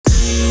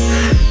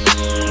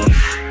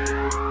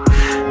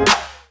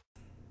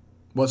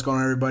What's going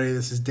on, everybody?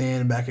 This is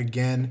Dan back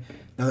again.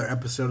 Another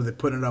episode of the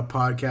Putting It Up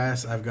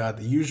podcast. I've got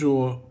the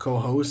usual co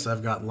hosts.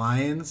 I've got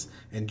Lyons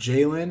and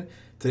Jalen.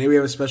 Today we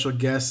have a special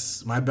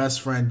guest. My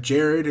best friend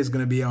Jared is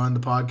going to be on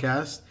the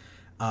podcast.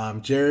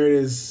 Jared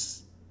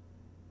is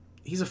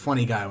he's a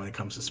funny guy when it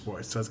comes to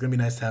sports, so it's going to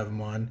be nice to have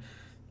him on,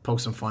 poke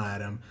some fun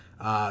at him.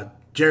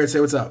 Jared, say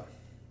what's up.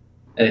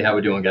 Hey, how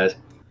we doing, guys?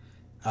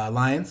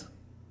 Lyons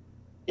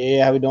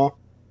Yeah, how we doing?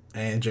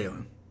 and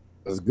Jalen.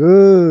 That's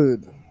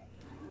good.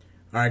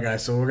 All right,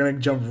 guys. So we're gonna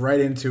jump right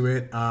into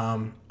it.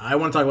 I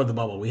want to talk about the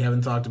bubble. We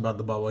haven't talked about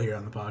the bubble here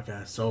on the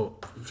podcast. So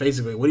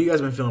basically, what have you guys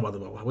been feeling about the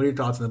bubble? What are your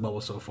thoughts on the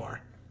bubble so far?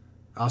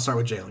 I'll start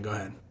with Jalen. Go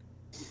ahead.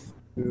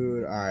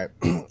 Dude, all right.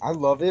 I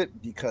love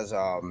it because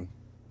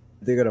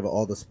thinking of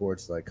all the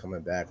sports like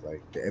coming back,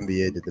 like the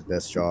NBA did the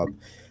best job.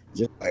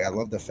 Just like I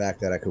love the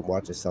fact that I could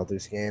watch a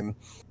Celtics game,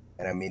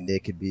 and I mean they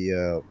could be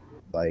a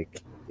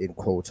like in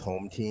quotes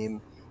home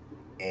team,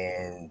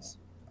 and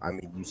I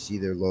mean you see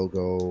their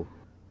logo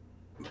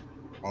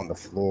on the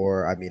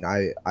floor. I mean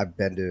I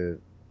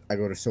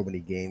go to so many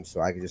games,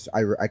 so I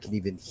can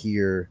even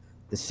hear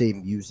the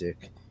same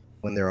music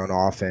when they're on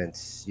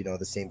offense. You know,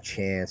 the same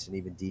chants and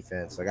even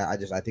defense. Like I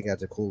think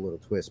that's a cool little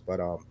twist.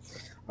 But I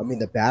mean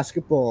the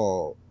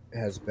basketball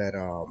has been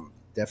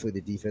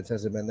definitely the defense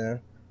hasn't been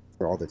there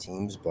for all the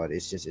teams, but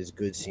it's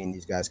good seeing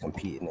these guys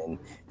competing and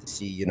to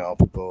see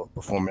people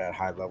performing at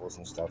high levels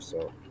and stuff.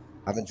 So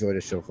I've enjoyed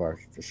it so far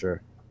for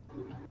sure.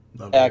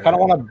 Love Yeah, I to kind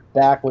hear of it. want to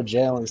back what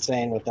Jalen's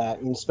saying with that,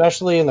 and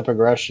especially in the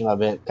progression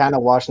of it. Kind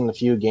of watching the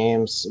few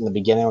games in the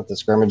beginning with the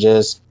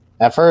scrimmages.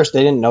 At first,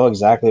 they didn't know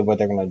exactly what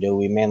they're going to do.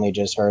 We mainly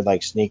just heard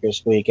like sneakers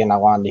squeaking. I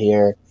wanted to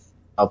hear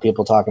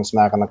people talking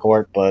smack on the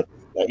court, but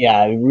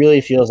yeah, it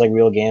really feels like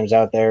real games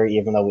out there.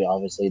 Even though we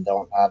obviously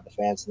don't have the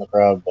fans in the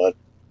crowd, but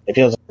it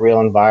feels like a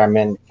real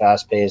environment,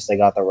 fast paced. They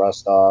got the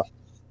rust off.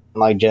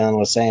 And like Jalen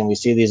was saying, we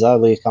see these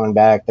ugly coming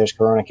back. There's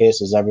corona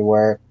cases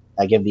everywhere.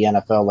 I give the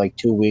NFL like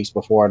 2 weeks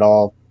before it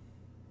all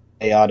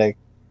chaotic.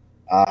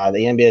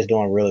 The NBA is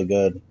doing really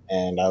good,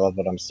 and I love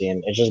what I'm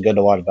seeing. It's just good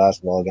to watch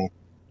basketball again.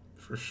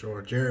 For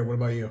sure. Jared, what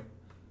about you?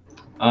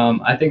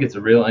 I think it's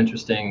a real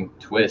interesting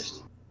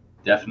twist,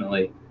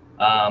 definitely.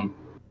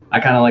 I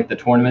kind of like the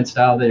tournament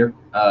style they're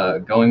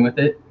going with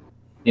it.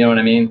 You know what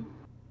I mean?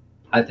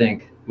 I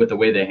think with the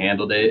way they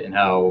handled it and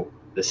how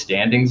the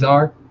standings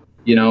are,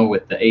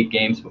 with the 8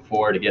 games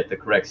before to get the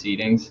correct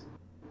seedings,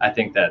 I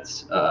think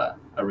that's a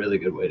really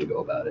good way to go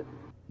about it.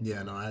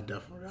 Yeah, no, I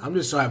definitely. I'm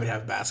just so happy to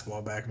have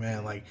basketball back,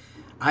 man. Like,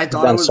 I It's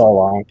thought I been was. so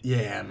long.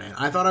 Yeah, man.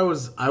 I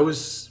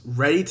was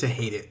ready to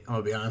hate it. I'm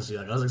gonna be honest with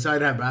you. Like, I was excited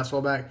to have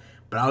basketball back,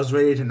 but I was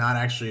ready to not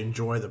actually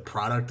enjoy the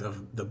product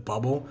of the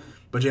bubble.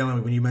 But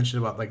Jalen, when you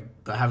mentioned about like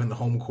having the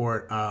home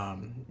court,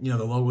 the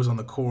logos on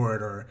the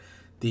court or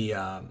the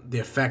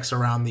effects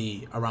around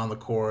the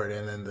court,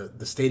 and then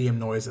the stadium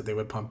noise that they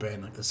would pump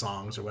in, like the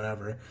songs or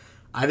whatever.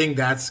 I think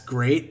that's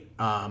great.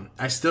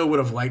 I still would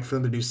have liked for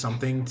them to do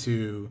something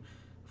to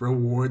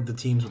reward the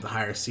teams with the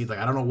higher seed. Like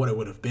I don't know what it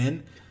would have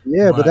been,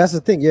 Yeah, but but that's the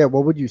thing. Yeah,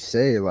 what would you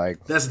say?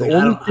 Like that's the the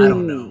thing. only I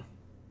don't know.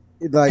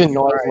 thing, like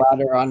Noise right,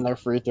 ladder on their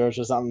free throws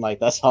or something like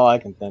that's all I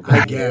can think I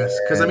of. guess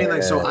because I mean,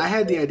 like, so yeah, I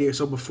had the idea.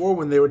 So before,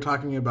 when they were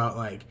talking about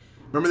like,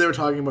 remember they were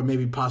talking about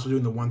maybe possibly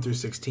doing the 1 through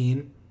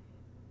 16,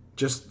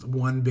 just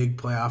one big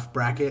playoff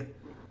bracket.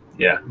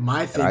 Yeah.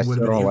 My and I thing would still have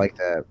been don't like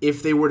that.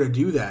 if they were to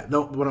do that.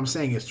 No, what I'm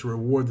saying is to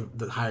reward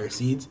the higher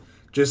seeds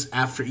just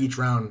after each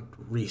round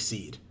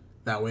reseed.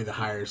 That way, the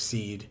higher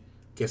seed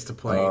gets to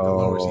play the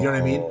lower seed. You know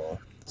what I mean? Oh,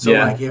 So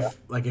Yeah.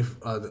 like if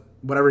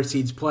whatever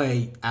seeds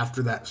play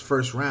after that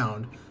first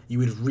round, you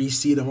would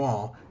reseed them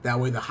all. That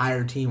way, the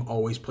higher team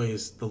always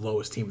plays the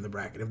lowest team in the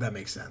bracket. If that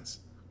makes sense.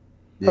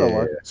 That'll yeah,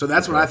 work. So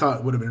that's what I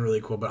thought would have been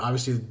really cool. But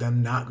obviously,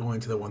 them not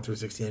going to the 1 through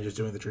 16 and just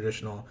doing the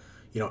traditional,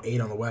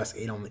 8 on the West,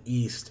 8 on the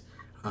East.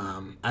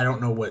 I don't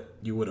know what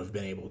you would have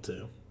been able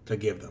to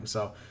give them.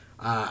 So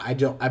I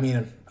don't. I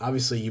mean,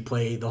 obviously, you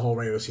play the whole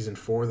regular season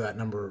for that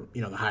number.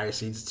 The higher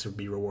seeds to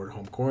be rewarded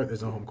home court.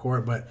 There's no home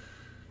court, but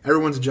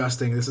everyone's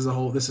adjusting. This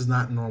is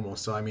not normal.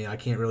 So I mean, I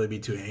can't really be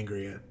too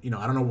angry at.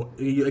 I don't know.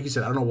 Like you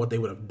said, I don't know what they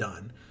would have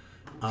done.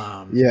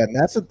 yeah, and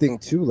that's the thing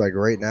too. Like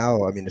right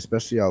now, I mean,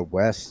 especially out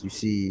west, you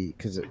see,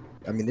 because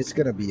I mean, it's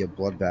gonna be a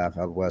bloodbath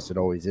out west. It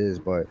always is,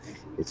 but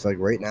it's like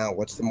right now,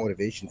 what's the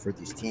motivation for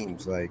these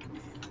teams? Like,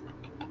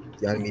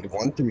 yeah, I mean,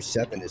 1 through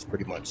 7 is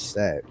pretty much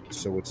set.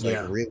 So it's like,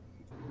 Yeah. really,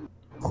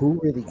 who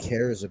really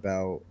cares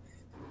about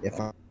if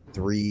I'm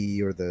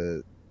three or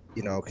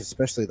because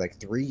especially like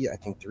three, I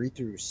think 3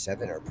 through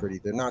 7 are pretty,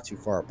 they're not too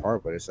far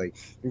apart, but it's like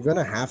you're going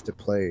to have to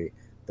play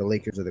the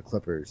Lakers or the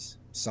Clippers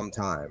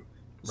sometime.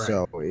 Right.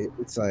 So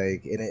it's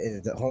like,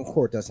 and the home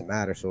court doesn't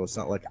matter. So it's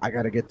not like I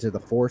got to get to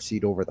the 4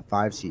 seed over the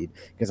 5 seed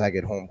because I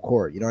get home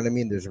court. You know what I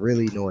mean? There's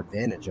really no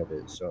advantage of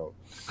it. So,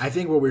 I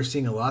think what we're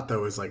seeing a lot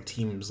though is like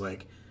teams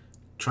like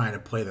trying to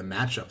play the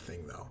matchup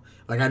thing though.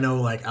 Like I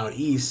know like out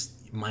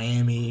east,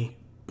 Miami,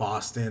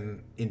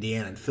 Boston,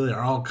 Indiana, and Philly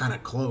are all kind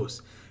of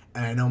close,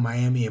 and I know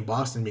Miami and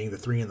Boston being the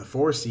 3 and the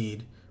 4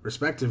 seed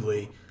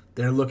respectively,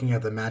 they're looking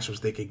at the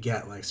matchups they could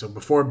get. Like, so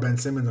before Ben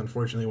Simmons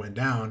unfortunately went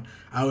down,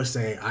 I was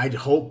saying I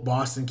hope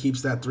Boston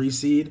keeps that 3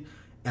 seed,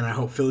 and I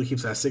hope Philly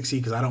keeps that 6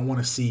 seed because I don't want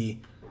to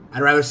see.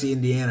 I'd rather see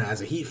Indiana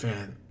as a Heat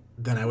fan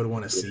than I would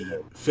want to see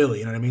Philly.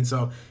 You know what I mean?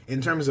 So in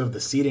terms of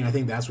the seeding, I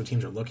think that's what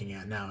teams are looking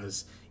at now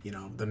is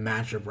the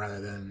matchup rather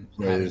than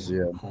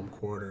having home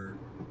court or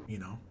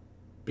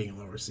being a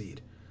lower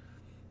seed.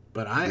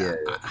 But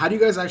how do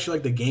you guys actually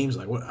like the games?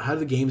 Like, how do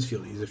the games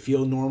feel? Does it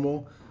feel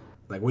normal?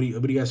 Like, what are you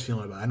guys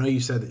feeling about it? I know you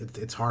said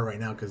it's hard right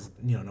now because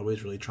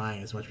nobody's really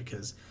trying as much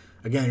because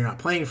again you're not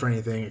playing for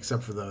anything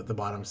except for the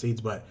bottom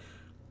seeds. But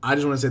I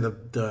just want to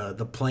say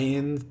the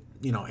play-in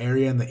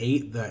area in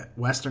the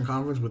Western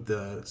Conference with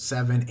the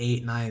 7,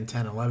 8, 9,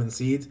 10, 11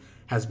 seeds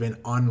has been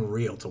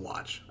unreal to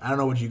watch. I don't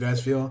know what you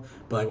guys feel,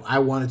 but like I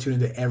want to tune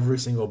into every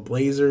single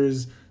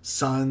Blazers,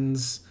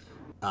 Suns,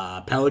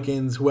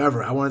 Pelicans,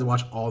 whoever. I wanted to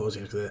watch all those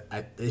games because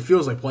it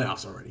feels like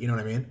playoffs already. You know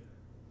what I mean?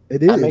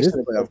 It is. That It makes is it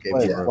a playoff good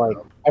games. play. Like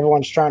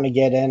everyone's trying to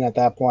get in at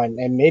that point,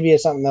 and maybe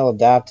it's something they'll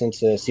adapt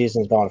into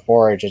seasons going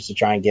forward, just to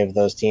try and give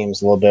those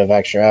teams a little bit of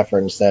extra effort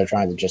instead of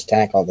trying to just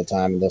tank all the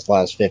time in those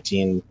last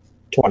 15,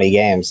 20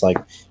 games. Like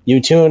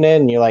you tune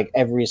in, you're like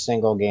every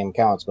single game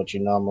counts, which you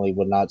normally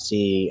would not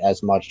see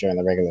as much during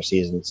the regular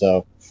season.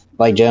 So,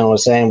 like Jalen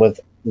was saying, with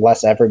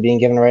less effort being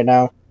given right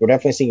now, we're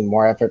definitely seeing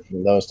more effort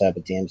from those type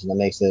of teams, and that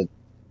makes it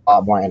a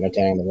lot more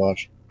entertaining to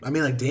watch. I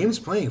mean, like Dame's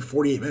playing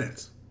 48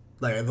 minutes.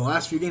 Like in the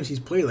last few games, he's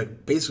played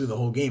like basically the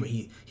whole game.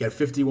 He had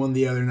 51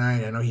 the other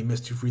night. I know he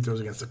missed 2 free throws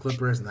against the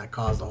Clippers, and that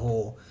caused a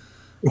whole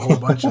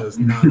bunch of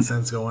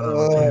nonsense going on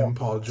with him,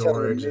 Paul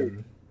George,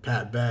 and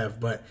Pat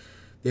Bev. But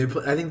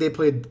I think they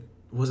played.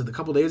 Was it a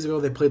couple days ago?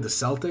 They played the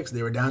Celtics.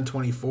 They were down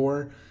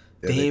 24.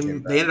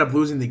 Dame. They ended up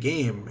losing the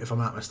game, if I'm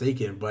not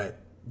mistaken. But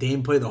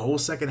Dame played the whole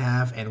second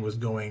half and was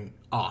going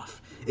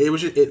off. It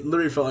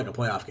literally felt like a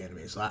playoff game to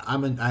me. So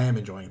I am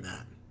enjoying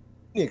that.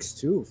 Phoenix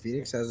too.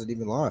 Phoenix hasn't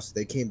even lost.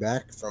 They came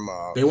back from.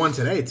 They won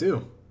today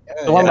too.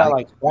 They won by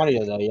like 20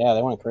 of that. Yeah,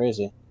 they went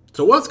crazy.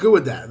 So what's good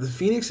with that? The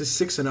Phoenix is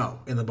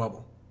 6-0 in the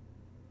bubble.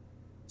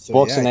 So,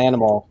 Books an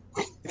animal.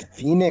 If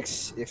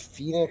Phoenix,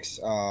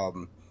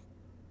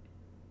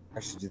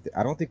 actually,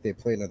 I don't think they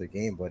play another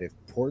game. But if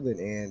Portland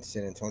and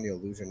San Antonio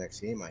lose their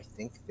next game, I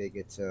think they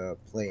get to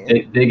play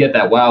in. They get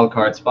that wild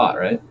card spot,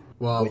 right?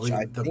 Well, Which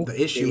I think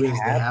the issue they is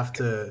they have have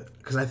to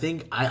because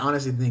I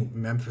honestly think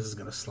Memphis is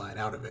going to slide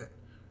out of it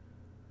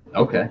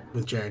Okay.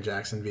 with Jaren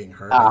Jackson being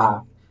hurt. Yeah.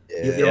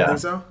 You don't think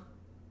so?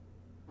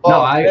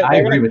 No, I they're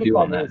agree gonna with keep you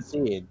on that that.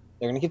 8th seed.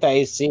 They're going to keep that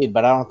 8th seed,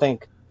 but I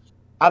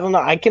don't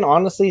know. I can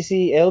honestly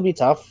see it'll be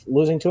tough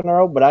losing 2 in a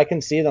row, but I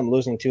can see them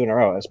losing 2 in a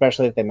row,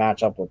 especially if they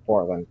match up with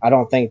Portland. I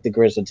don't think the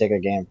Grizz would take a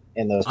game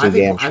in those 2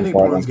 games. I think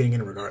Portland's getting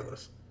in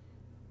regardless.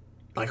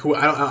 Like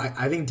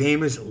I think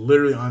Dame is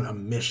literally on a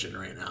mission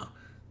right now.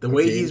 The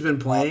way he's been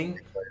playing,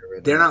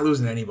 they're not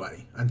losing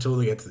anybody until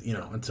they get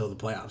to, until the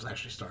playoffs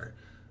actually start.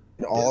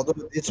 And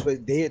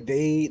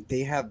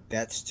they have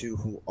vets too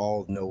who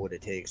all know what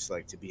it takes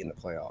like to be in the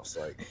playoffs.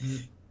 Like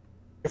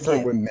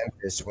different with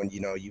Memphis when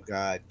you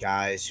got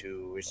guys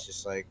who it's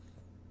just like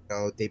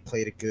they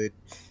played a good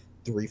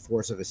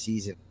 3/4 of a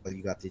season, but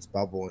you got this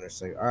bubble and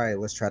it's like, all right,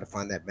 let's try to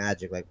find that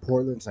magic. Like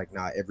Portland's like,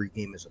 nah, every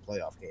game is a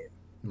playoff game.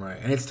 Right,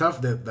 and it's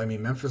tough that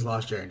Memphis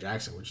lost Jaren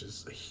Jackson, which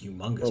is a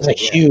humongous. It's a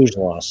huge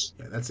loss.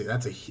 Yeah, that's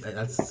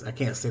I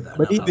can't say that.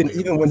 But enough,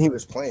 even when he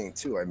was playing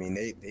too, I mean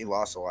they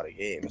lost a lot of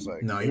games.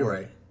 Like no, you're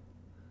right.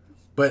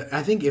 But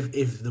I think if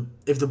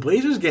the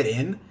Blazers get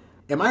in,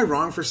 am I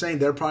wrong for saying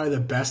they're probably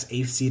the best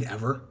 8th seed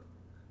ever?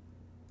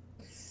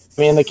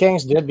 I mean, the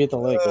Kings did beat the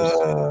Lakers.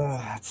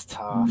 That's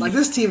tough. Like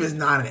this team is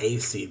not an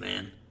 8th seed,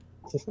 man.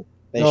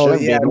 They should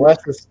be. The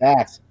West is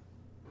stacked.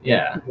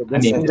 Yeah, I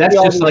mean that's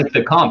just like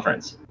the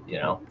conference.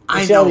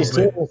 I see all know, these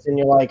but teams, and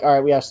you're like, all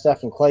right, we have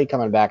Steph and Clay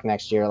coming back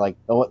next year. Like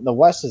the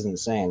West is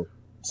insane.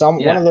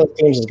 One of those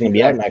teams is going to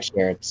be out next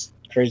year. It's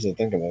crazy to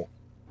think of it.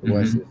 The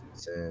West is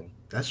insane.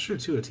 That's true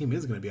too. A team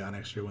is going to be out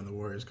next year when the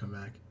Warriors come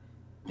back.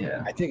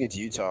 Yeah, I think it's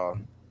Utah.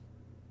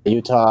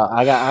 Utah.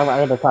 I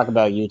got to talk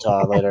about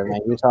Utah later,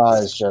 man. Utah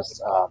is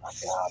just oh my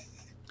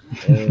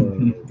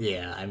god.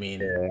 Yeah, I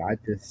mean, I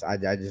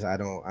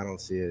don't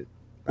see it.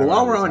 But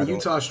while we're on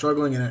Utah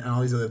struggling and all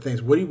these other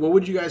things, what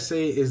would you guys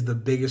say is the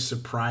biggest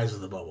surprise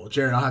of the bubble?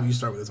 Jared, I'll have you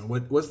start with this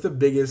one. What's the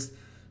biggest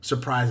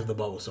surprise of the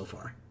bubble so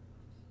far?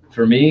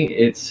 For me,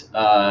 it's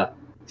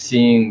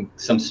seeing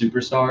some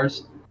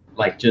superstars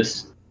like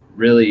just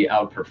really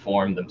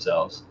outperform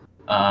themselves,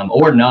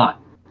 or not.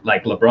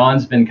 Like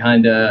LeBron's been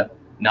kind of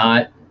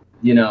not,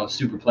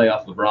 super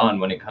playoff LeBron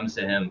when it comes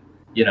to him,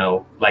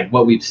 like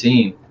what we've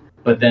seen.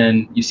 But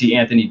then you see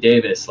Anthony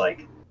Davis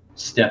like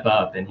step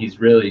up, and he's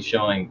really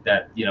showing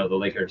that the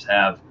Lakers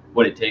have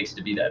what it takes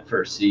to be that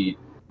first seed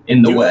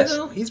in the West.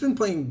 He's been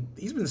playing.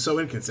 He's been so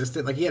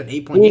inconsistent. Like he had an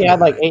 8-point. He had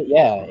like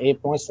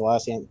 8 points the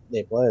last game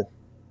they played.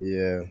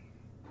 Yeah,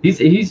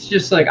 he's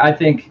just like I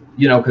think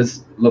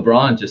because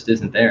LeBron just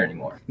isn't there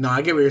anymore. No,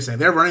 I get what you're saying.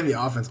 They're running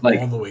the offense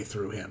all the way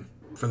through him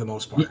for the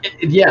most part.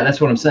 Yeah,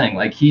 that's what I'm saying.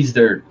 Like he's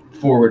their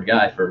forward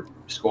guy for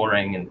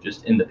scoring and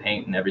just in the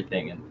paint and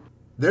everything. And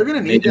They're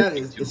gonna need just that,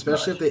 think too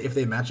especially much. if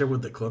they match up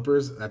with the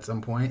Clippers at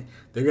some point.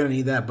 They're gonna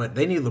need that, but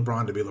they need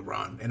LeBron to be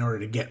LeBron in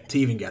order to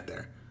even get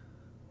there.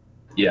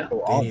 Yeah.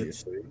 Oh, They need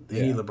obviously.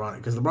 they need LeBron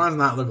because LeBron's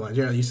not looking like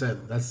Jared. You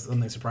said that's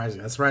something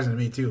surprising. That's surprising to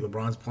me too.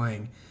 LeBron's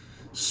playing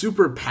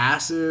super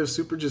passive,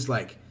 super just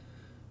like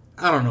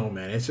I don't know,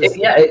 man. It's just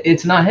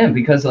It's not him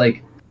because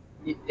like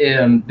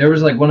there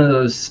was like one of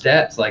those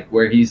stats like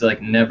where he's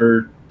like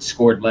never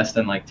scored less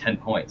than like 10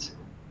 points.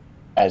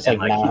 It's like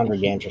And, like, 900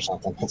 games or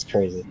something. That's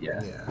crazy.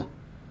 Yeah. yeah.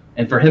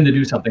 And for him to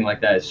do something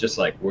like that, it's just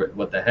like,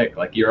 what the heck?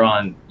 Like, you're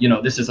on,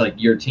 this is like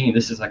your team.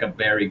 This is like a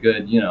very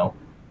good,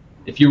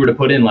 if you were to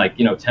put in like,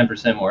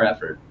 10% more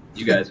effort,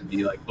 you guys would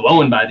be like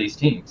blown by these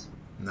teams.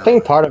 No. I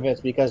think part of it's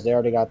because they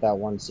already got that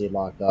 1 seed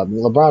locked up.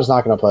 LeBron's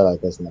not going to play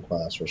like this in the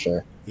playoffs for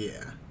sure.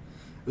 Yeah.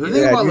 The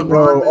thing Yeah, about you LeBron,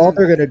 know, all man,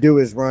 they're gonna do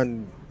is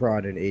run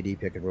Bron and AD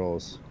pick and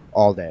rolls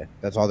all day.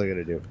 That's all they're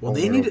gonna do. well, Over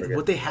they and need over again.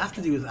 what they have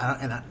to do is,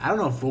 I don't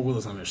know if Vogel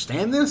doesn't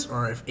understand this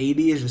or if AD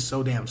is just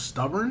so damn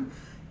stubborn.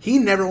 He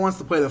never wants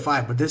to play the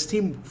 5, but this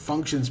team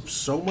functions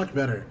so much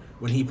better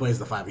when he plays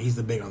the 5. He's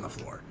the big on the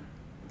floor.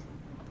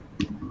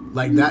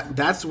 Like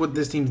that's what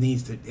this team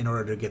needs in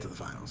order to get to the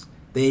finals.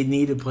 They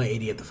need to play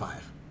AD at the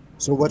 5.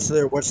 So what's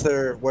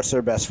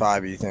their best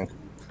 5? You think?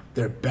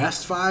 Their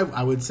best 5,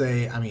 I would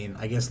say. I mean,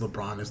 I guess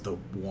LeBron is the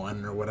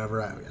 1 or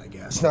whatever. I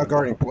guess It's not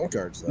guarding point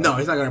guards though. No,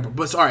 he's not going to.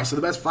 But all right, so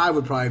the best 5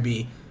 would probably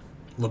be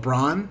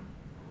LeBron,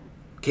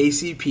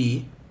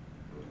 KCP,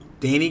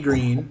 Danny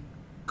Green,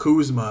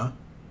 Kuzma,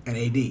 and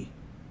AD.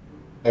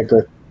 I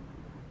agree.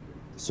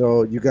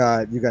 So you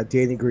got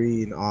Danny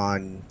Green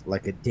on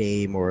like a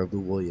Dame or a Lou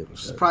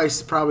Williams. Probably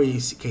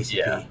KCP.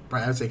 Yeah.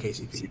 Probably, I would say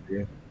KCP.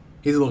 Yeah.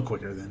 He's a little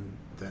quicker than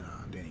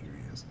Danny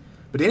Green is.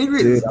 But Danny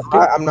Green Dude, is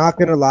I'm not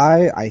gonna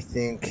lie. I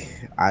think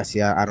I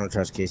don't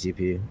trust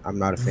KCP. I'm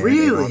not a fan. Of him.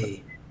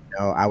 really.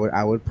 No,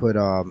 I would put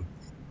I'm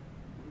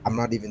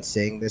not even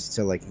saying this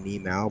to like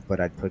meme out, but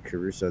I'd put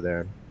Caruso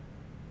there.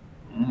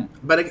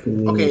 But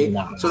okay,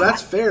 Nah. so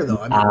that's fair though.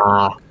 I mean,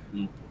 Ah,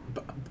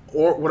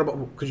 or what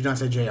about? Could you not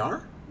say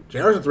Jr.?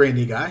 JR's a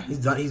 3-and-D guy.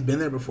 He's been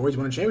there before. He's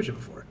won a championship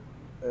before.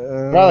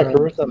 rather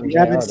Caruso than We JR,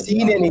 haven't to be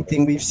seen honest.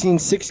 anything. We've seen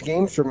 6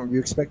 games from him. You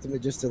expect him to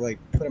just to like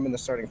put him in the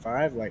starting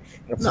 5, like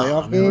in a No, playoff I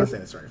mean, I'm game? not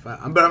saying it's starting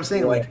 5. But I'm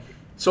saying Yeah. like,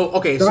 so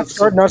okay, Not,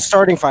 so not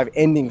starting 5,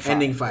 ending 5.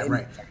 ending 5,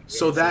 right?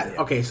 So that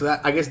okay, so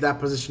that I guess that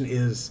position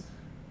is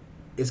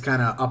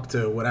kind of up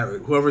to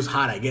whoever's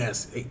hot, I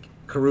guess.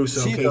 Caruso,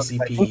 See, though, I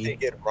think they KCP.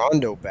 get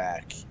Rondo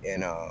back,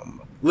 and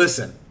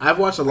Listen, I've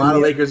watched a lot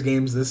of Lakers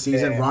games this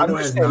season. yeah, Rondo I'm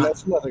has just saying, not.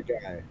 that's another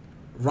guy.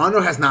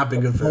 Rondo has not been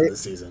good for them this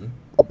season.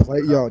 A play,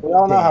 yo, We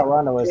all know damn, how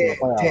Rondo is in the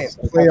damn, playoffs. damn, Like,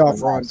 that's playoff the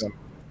max. Rondo.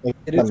 Like,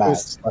 It the is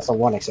max. That's the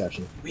one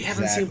exception. We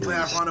haven't seen Exactly.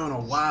 playoff Rondo in a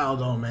while,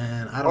 though,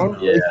 man. I don't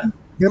know. Yeah.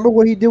 Remember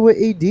what he did with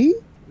AD?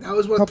 That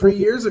was what Couple- 3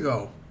 years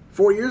ago,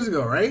 4 years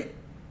ago, right?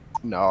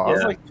 No, it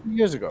was Yeah. like 2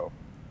 years ago.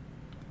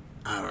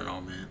 I don't know,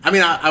 man. I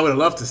mean, I would have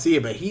loved to see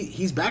it, but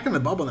he's back in the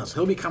bubble now, so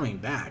he'll be coming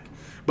back.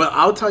 But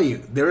I'll tell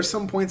you, there are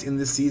some points in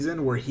this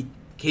season where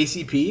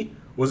KCP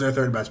was their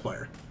 3rd best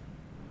player.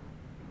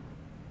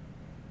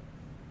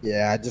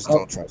 Yeah, I just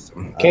don't trust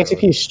him.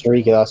 KCP's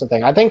streaky. That's the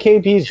thing. I think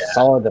KP's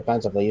solid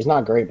defensively. He's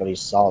not great, but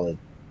he's solid.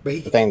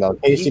 But The thing though,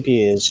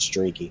 KCP is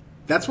streaky.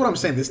 that's what I'm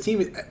saying. This team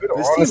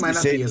honestly might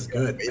not say be as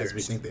good Waiters. as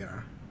we think they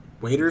are.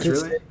 Waiters,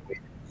 really?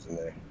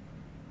 Really?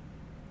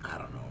 I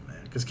don't know, man.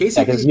 Because Yeah,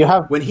 KCP, because you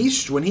have when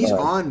he's Yeah.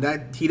 on,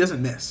 that he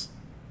doesn't miss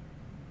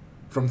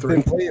from He's 3.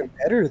 been playing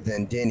better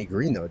than Danny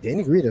Green though.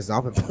 Danny Green has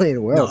not been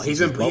playing well. No, since he's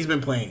his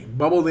been playing.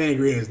 Bubble Danny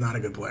Green is not a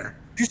good player.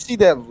 Did you see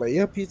that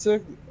layup he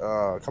took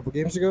a couple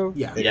games ago?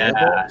 Yeah. The Yeah.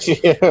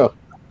 airball?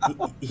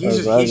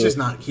 He's That's just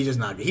not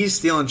good. He's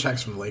stealing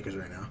checks from the Lakers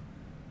right now.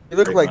 He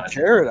looked Pretty like much.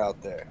 Carrot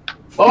out there.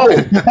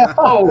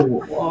 Oh,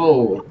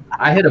 whoa.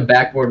 I hit a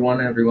backboard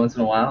one every once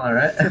in a while, all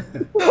right?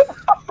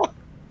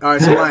 All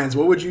right, so Lions,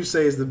 what would you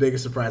say is the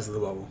biggest surprise of the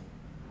bubble?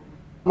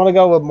 I'm gonna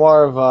go with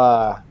more of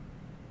a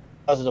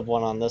positive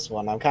one on this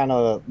one. I'm kind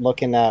of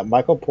looking at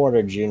Michael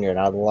Porter Jr. and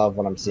I love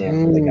what I'm seeing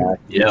from the guy.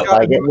 Yeah.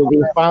 Like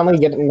he's finally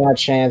getting that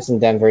chance in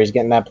Denver. He's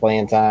getting that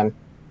playing time.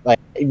 Like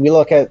we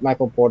look at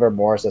Michael Porter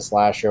more as a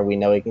slasher. We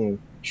know he can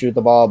shoot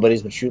the ball, but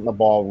he's been shooting the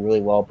ball really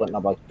well, putting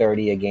up like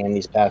 30 a game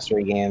these past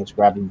 3 games,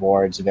 grabbing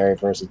boards, very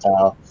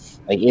versatile.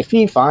 Like if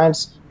he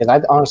finds, because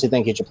I honestly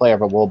think he should play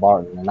over Will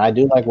Barton, and I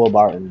do like Will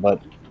Barton,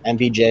 but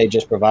MPJ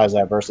just provides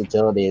that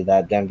versatility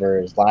that Denver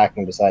is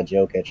lacking besides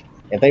Jokic.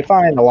 If they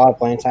find a lot of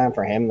playing time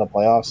for him in the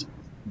playoffs,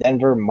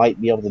 Denver might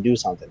be able to do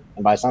something.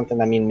 And by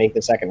something, I mean make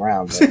the second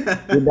round. But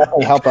he'd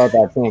definitely help out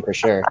that team for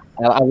sure.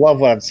 I love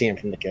what I'm seeing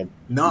from the kid.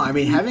 No, I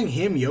mean having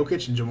him,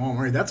 Jokic, and Jamal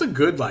Murray, that's a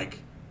good That's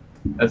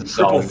a triple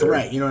solid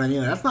threat. You know what I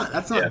mean? That's not.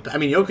 Yeah. I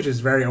mean, Jokic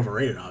is very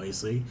overrated,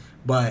 obviously,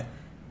 but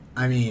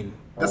I mean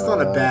that's not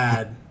a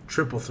bad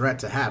triple threat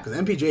to have because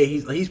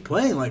MPJ he's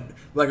playing like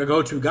a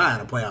go-to guy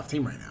on a playoff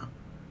team right now.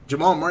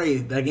 Jamal Murray,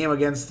 that game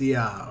against the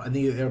I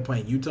think they were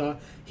playing Utah,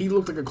 he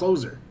looked like a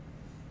closer.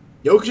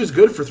 Jokic is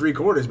good for 3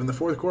 quarters, but in the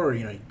 4th quarter,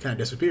 he kind of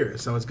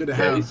disappears. So it's good to Yeah,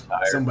 have he's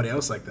tired. somebody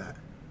else like that.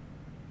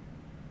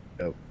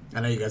 Yep. I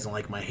know you guys don't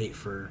like my hate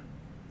for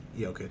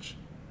Jokic.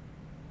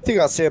 thing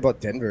I'll say about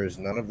Denver is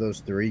none of those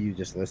three you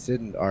just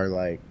listed are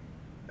like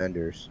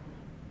vendors.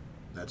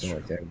 That's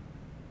Something true. like that.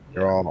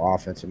 They're all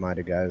offensive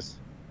minded guys.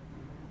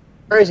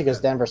 Crazy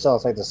because Denver still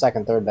is like the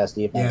second, third best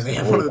defense. Yeah, they in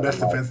have the one of the league.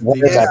 best Like, defensive where's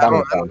defenses. that I coming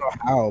don't from? know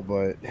how,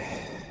 but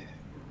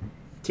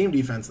Team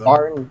defense though.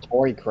 Barton,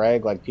 Torrey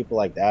Craig, like people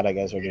like that, I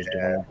guess, are just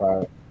doing their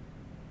part.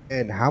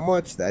 and how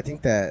much? I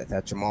think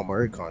that Jamal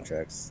Murray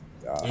contract's.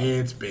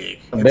 It's big.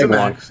 A It's big a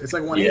max. one. It's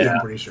like 180. Yeah. I'm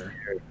pretty sure.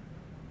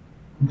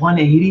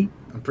 180.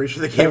 I'm pretty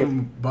sure they gave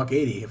him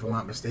 $180 if I'm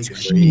not mistaken.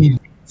 Jeez.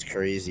 It's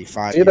crazy.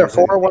 5 It's either years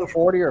 4 and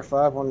 140 or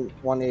 5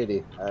 180.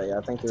 Yeah,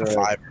 I think It's you're a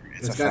right. five.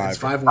 It's It's a got it's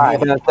five. 5 I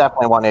think 180. it's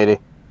definitely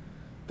 180.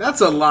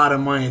 That's a lot of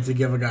money to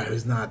give a guy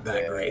who's not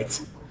that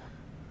great.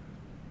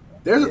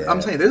 I'm Yeah.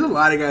 saying there's a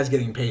lot of guys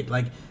getting paid.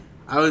 Like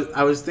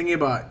I was thinking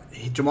about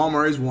Jamal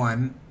Murray's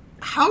one.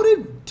 How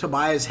did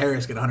Tobias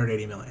Harris get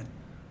 180 million?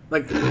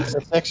 Like The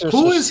Sixers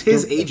who just is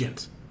his stupid.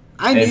 agent?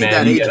 I Hey need man,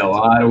 that you agent. get a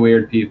lot of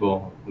weird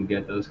people who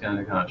get those kind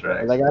of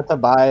contracts. They got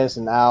Tobias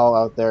and Al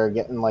out there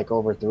getting like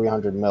over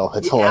 300 mil.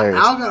 It's Yeah, hilarious.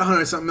 Al got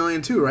 100 something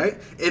million too, right?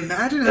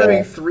 Imagine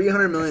having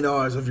 $300 million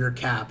of your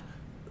cap,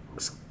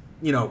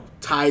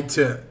 tied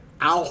to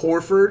Al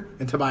Horford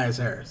and Tobias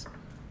Harris.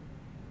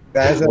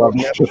 Guys that will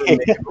never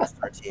make an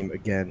All-Star team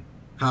again.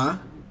 Huh?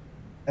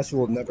 Guys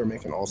will never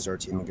make an All-Star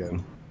team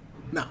again.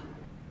 No,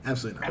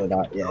 absolutely They're not.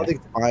 not- I yeah. don't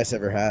think Tobias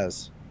ever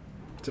has.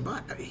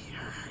 Tobias,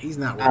 he's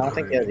not. I don't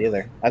think he has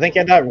either. I think he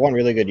had that one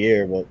really good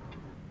year, but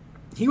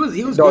He was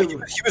No, good.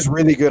 he was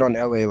really good on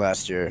LA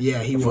last year. Yeah,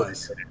 he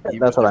was.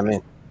 that's what I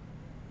mean.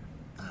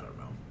 I don't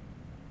know.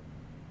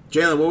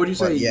 Jalen, what would you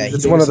say? But yeah, is the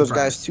he's one of biggest those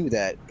guys surprise? too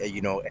that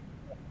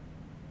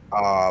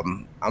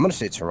I'm gonna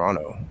say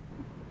Toronto.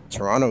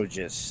 Toronto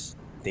just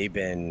they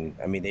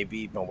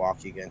beat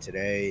Milwaukee again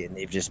today, and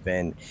they've just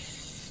been.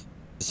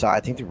 So I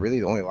think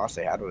the only loss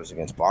they had was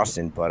against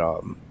Boston, but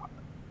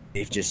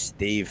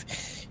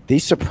they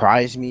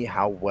surprised me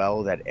how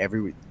well that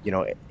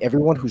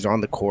everyone who's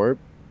on the court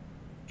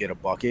get a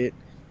bucket,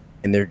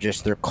 and they're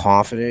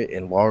confident.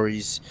 And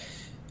Laurie's,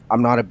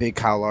 I'm not a big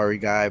Kyle Lowry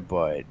guy,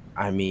 but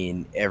I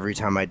mean every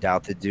time I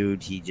doubt the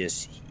dude, he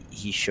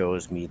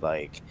shows me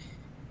like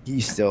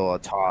he's still a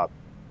top,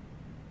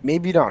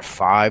 maybe not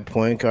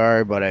 5-point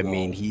guard, but I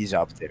mean he's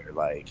up there.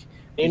 Like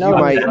You know,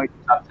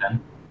 Top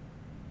 10.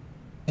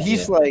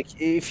 he's like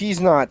if he's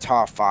not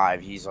top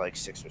 5, he's like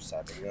 6 or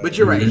 7. You know But what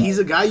you're I right. mean? He's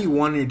a guy you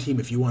want on your team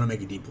if you want to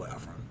make a deep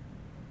playoff run.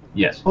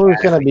 Yes. who's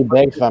going to be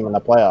big for him in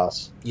the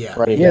playoffs? Yeah.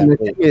 Freddie Yeah, and the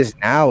VanVleet. thing is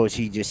now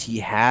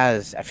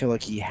is I feel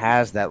like he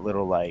has that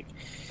little like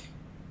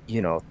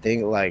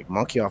thing like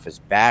monkey off his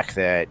back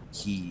that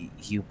he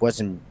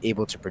wasn't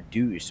able to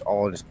produce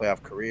all in his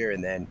playoff career,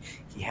 and then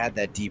he had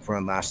that deep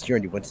run last year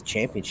and he went to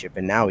championship,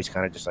 and now he's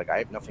kind of just like I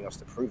have nothing else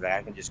to prove.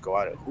 I can just go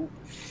out and hoop.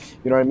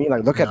 You know what I mean?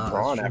 Like look No, at that's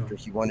Braun true. after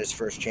he won his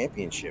first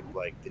championship.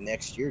 Like the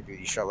next year, dude,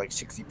 he shot like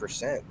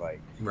 60%. Like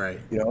Right.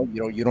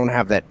 you don't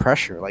have that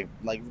pressure. Like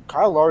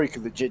Kyle Lowry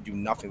could legit do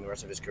nothing the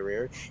rest of his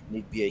career, and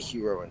he'd be a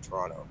hero in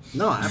Toronto.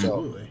 No,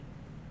 absolutely.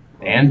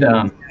 And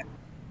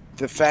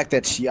The fact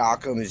that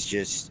Siakam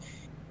is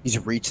he's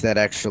reached that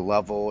extra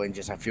level, and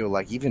I feel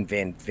like even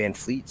Van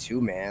Fleet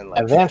too, man. Like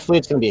And Van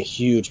Fleet's going to be a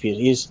huge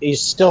piece.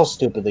 He's still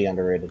stupidly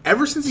underrated.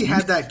 Ever since he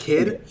had that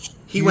kid,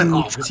 he went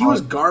off because he was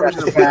garbage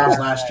in the playoffs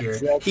last year.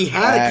 He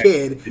had a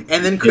kid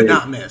and then could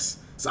not miss.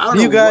 So I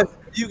don't know.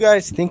 do you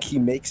guys think he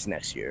makes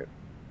next year?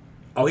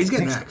 Oh, he's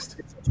getting next.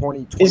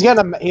 2020.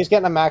 He's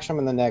getting a maximum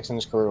in the next, and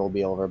his career will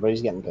be over. But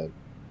he's getting paid.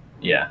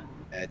 yeah.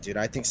 Yeah, dude,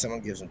 I think someone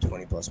gives him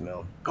 20+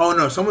 mil. Oh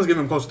no, someone's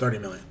giving him close to 30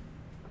 million.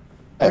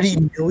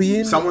 30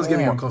 million? Someone's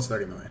giving him close to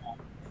 30 million.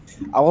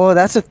 Oh, well,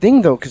 that's the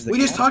thing though, because We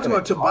just talked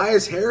about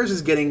Tobias Harris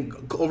is getting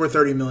over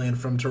 30 million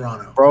from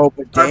Toronto. bro,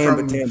 but Or damn,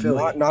 from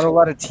Philly. not a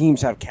lot of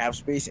teams have cap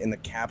space, and the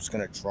cap's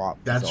gonna drop.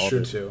 That's All true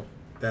the- too.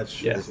 That's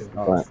true Yes. too.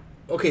 Right.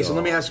 Okay, so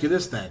let me ask you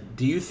this then: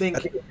 do you I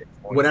think think it's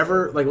 20.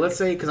 whatever, like, let's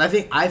say, because I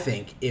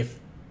think if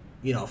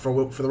for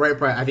the right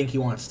price, I think he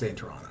wants to stay in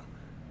Toronto.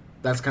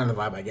 That's kind of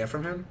the vibe I get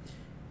from him.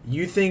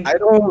 You think? I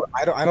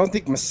don't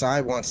think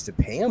Masai wants to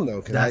pay him though,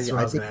 because That's what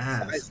I was think gonna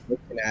ask. Masai's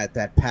looking at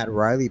that Pat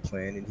Riley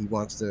plan, and he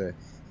wants to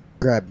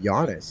grab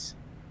Giannis.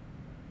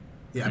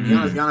 Yeah, I mean,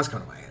 Giannis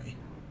coming to Miami.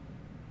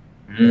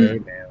 Hey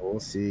man, we'll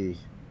see.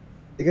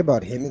 Think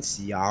about him and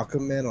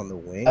Siakam, man, on the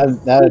wing.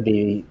 That would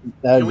be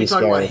Can we talk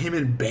scary. about him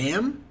and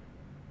Bam?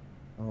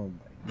 Oh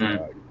my Mm.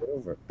 god, get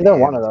over Either Bam.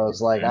 one of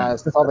those. Like,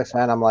 as a Celtics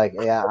fan, I'm like,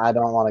 yeah, I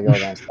don't want to go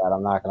against that.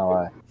 I'm not gonna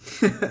lie.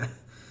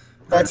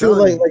 I I'm feel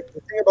telling you. like the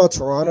thing about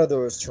Toronto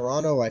though is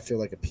Toronto, I feel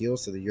like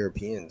appeals to the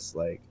Europeans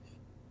like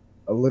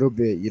a little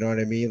bit. You know what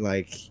I mean?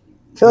 Like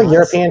I feel like Giannis-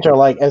 Europeans are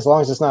like, as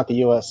long as it's not the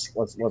U.S.,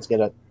 let's get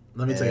it.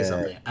 Let me tell you Yeah.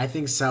 something. I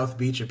think South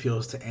Beach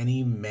appeals to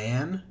any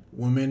man,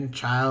 woman,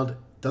 child.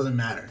 Doesn't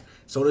matter.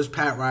 So does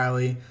Pat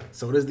Riley.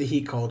 So does the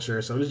Heat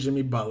culture. So does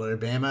Jimmy Butler.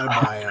 Bam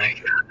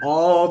Adebayo.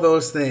 All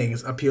those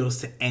things appeals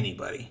to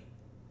anybody.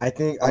 I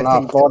think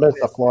Florida's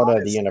the Florida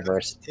of the Giannis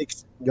universe.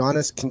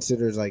 Giannis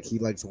considers like he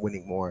likes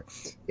winning more,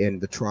 and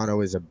the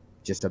Toronto is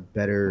just a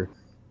better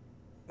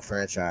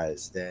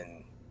franchise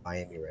than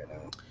Miami right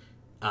now.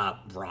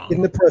 Wrong.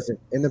 In the present.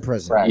 In the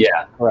present. Correct.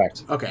 Yeah,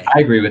 Correct. Okay. I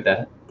agree with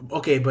that.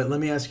 Okay, but let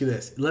me ask you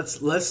this.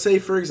 Let's say,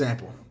 for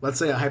example, let's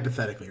say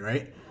hypothetically,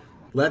 right?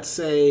 Let's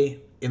say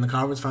in the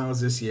conference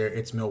finals this year,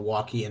 it's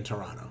Milwaukee and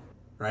Toronto,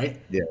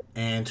 right? Yeah.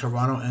 And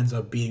Toronto ends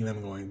up beating them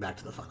and going back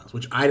to the finals,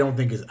 which I don't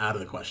think is out of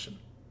the question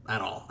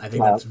at all. I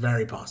think Wow. that's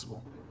very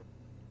possible.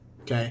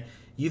 Okay?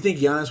 You think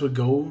Giannis would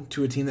go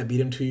to a team that beat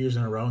him 2 years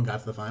in a row and got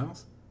to the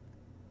finals?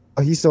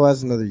 Oh, he still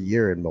has another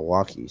year in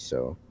Milwaukee,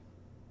 so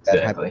that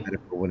Exactly.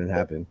 hypothetical wouldn't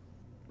happen.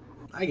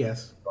 I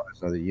guess.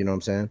 Another, you know what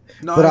I'm saying?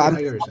 No, But I I'm, get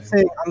what you're I'm saying.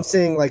 saying, I'm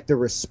saying like the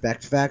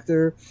respect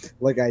factor.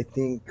 Like I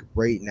think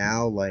right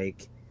now,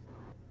 like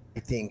I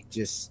think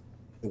just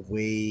the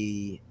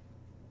way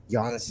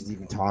Giannis has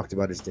even talked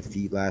about his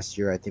defeat last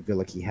year, I feel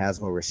like he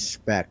has more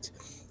respect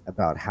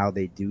about how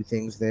they do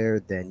things there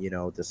than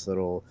this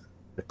little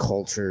the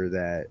culture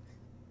that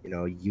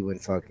you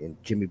and fucking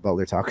Jimmy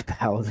Butler talk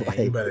about. Man, Like,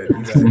 you better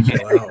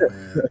chill out,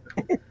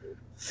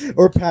 man.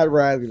 or Pat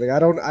Riley. Like I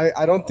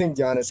don't think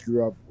Giannis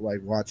grew up like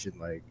watching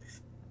like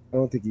I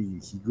don't think he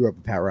grew up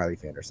a Pat Riley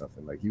fan or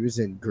something. Like he was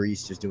in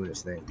Greece just doing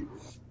his thing.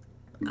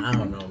 I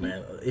don't know,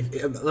 man.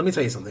 If let me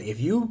tell you something. If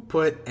you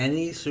put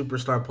any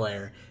superstar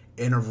player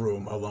in a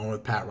room alone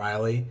with Pat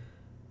Riley,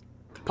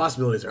 the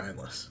possibilities are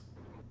endless.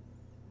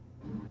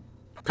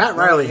 Pat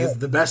Riley is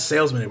the best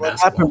salesman in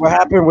basketball. What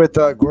happened with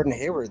Gordon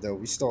Hayward though?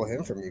 We stole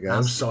him from you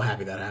I'm guys. so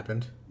happy that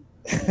happened.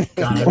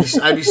 God,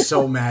 I'd be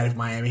so mad if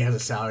Miami has a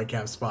salary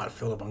cap spot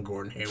filled up on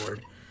Gordon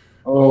Hayward.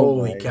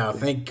 Holy my cow!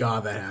 Thank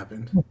God that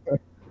happened.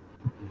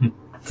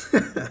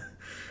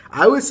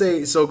 I would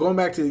say so. Going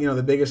back to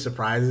the biggest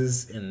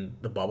surprises in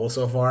the bubble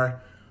so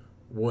far.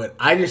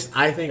 I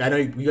think I know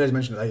you guys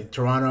mentioned like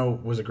Toronto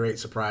was a great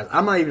surprise.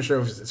 I'm not even sure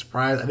if it's a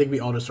surprise. I think we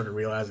all just started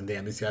realizing,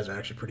 damn, these guys are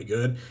actually pretty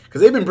good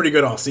because they've been pretty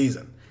good all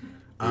season.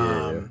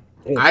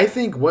 I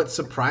think what's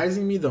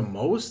surprising me the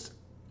most,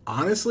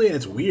 honestly, and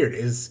it's weird,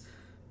 is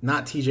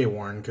not T.J.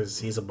 Warren because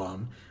he's a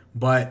bum,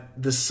 but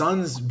the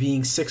Suns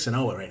being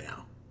 6-0 right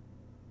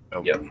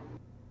now. Yep.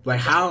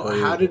 Like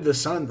how did the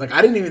Suns? Like I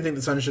didn't even think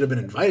the Suns should have been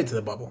invited to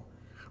the bubble.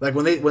 Like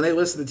when they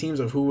listed the teams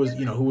of who was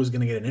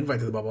going to get an invite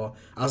to the bubble,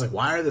 I was like,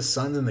 why are the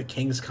Suns and the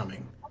Kings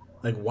coming?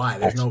 Like why?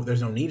 There's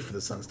no need for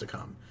the Suns to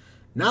come.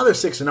 Now they're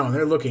 6-0 and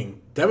they're looking.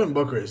 Devin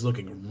Booker is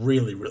looking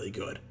really really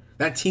good.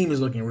 That team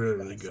is looking really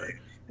really good.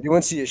 Did you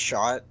want to see his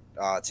shot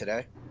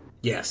today?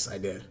 Yes, I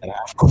did. At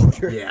half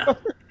quarter. Yeah,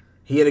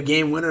 he had a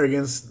game winner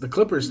against the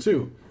Clippers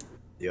too.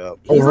 Yep.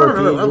 He's on Over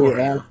another level PG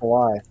right and now.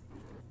 Kawhi.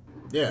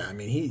 Yeah, I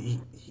mean he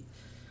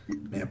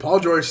man,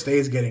 Paul George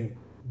stays getting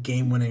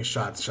game winning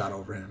shots shot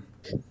over him.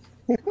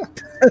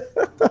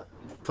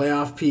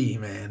 Playoff P,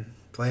 man.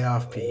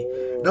 Playoff P.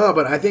 No,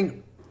 but I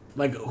think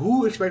like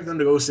who expected them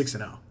to go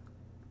 6-0?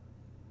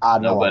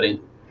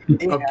 Nobody.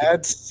 He Okay.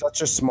 had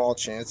such a small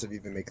chance of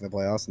even making the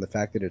playoffs, and the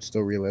fact that it's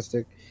still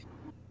realistic.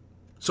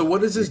 So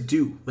what does this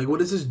do? Like what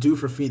does this do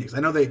for Phoenix? I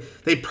know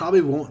they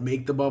probably won't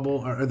make the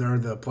bubble or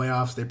the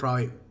playoffs. They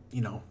probably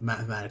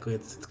mathematically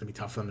it's going to be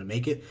tough for them to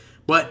make it.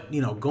 But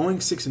going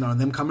 6-0 and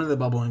them coming to the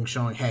bubble and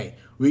showing, hey,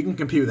 we can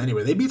compete with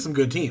anybody. They beat some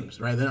good teams,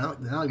 right? They're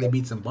not like they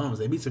beat some bums.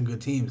 They beat some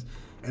good teams,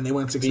 and they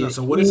went 6-0.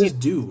 So what does this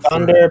do?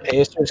 Thunder,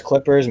 Pacers,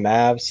 Clippers,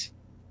 Mavs.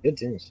 Good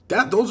teams.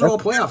 Those are all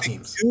playoff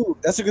teams.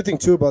 That's a good thing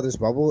too about this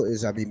bubble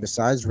is I mean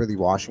besides really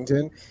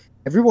Washington,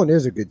 everyone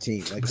is a good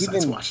team. Like Besides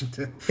even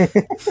Washington.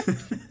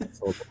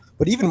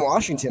 but even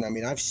Washington, I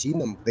mean I've seen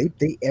them. They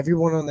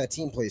everyone on that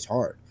team plays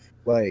hard.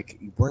 Like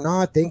we're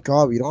not, thank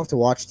God, we don't have to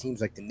watch teams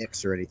like the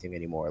Knicks or anything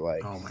anymore.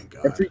 Like Oh my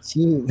god. every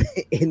team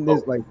in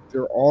this, like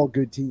they're all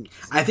good teams.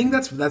 I think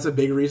that's a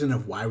big reason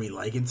of why we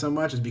like it so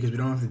much is because we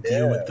don't have to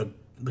deal with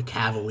the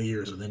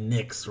Cavaliers or the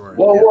Knicks or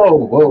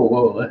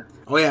Whoa.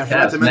 Oh yeah, I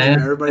forgot Cavs, to mention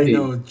man. everybody Hey.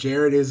 knows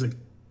Jared is a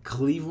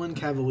Cleveland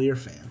Cavalier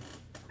fan.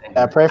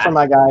 Yeah, pray for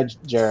my guy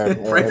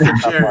Jared. Pray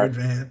for Jared,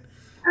 man.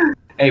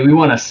 Hey, we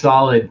won a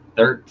solid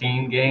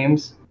 13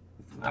 games.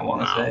 I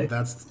want to Wow, say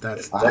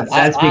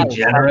that's being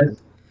generous.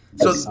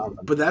 so.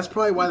 But that's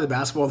probably why the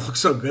basketball looks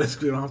so good is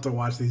 'cause we don't have to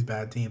watch these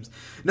bad teams.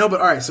 No, but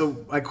all right.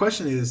 So my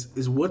question is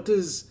what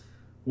does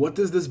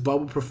this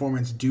bubble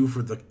performance do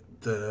for the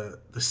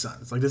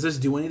Suns? Like, does this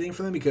do anything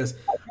for them? Because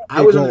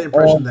I was under the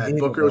impression that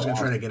Booker was going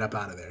to try to get up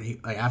out of there.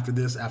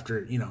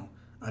 After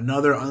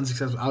another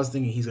unsuccessful, I was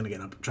thinking he's going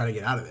to try to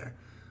get out of there.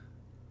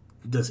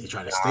 Does he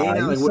try to stay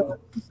now? Like what?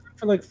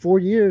 For like 4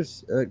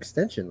 years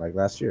extension, like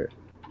last year.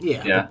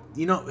 Yeah. But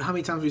you know how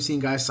many times we've seen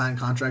guys sign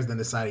contracts then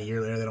decide a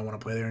year later they don't want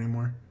to play there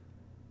anymore?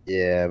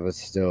 Yeah, but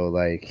still,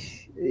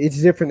 like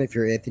it's different if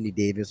you're Anthony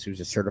Davis, who's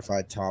a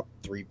certified top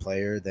 3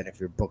 player, than if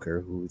you're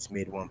Booker, who's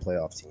made one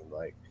playoff team.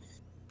 Like,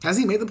 Has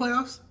he made the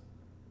playoffs?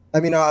 I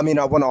mean,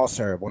 one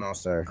All-Star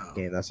Oh.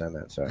 game. That's what I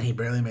meant. Sorry. He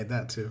barely made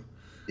that too.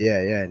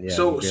 Yeah.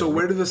 So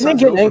where did the Didn't Suns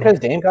he go get in from because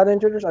here? Dame got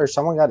injured or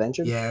someone got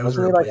injured? Yeah, it was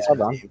a Wasn't he like replacement.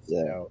 subbed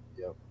on?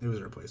 Yeah. It was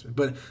a replacement.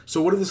 But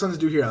so what do the Suns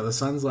do here? Are the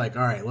Suns like,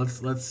 all right, let's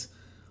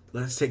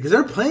take because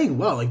they're playing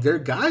well. Like their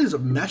guys are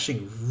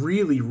meshing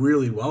really,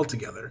 really well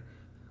together.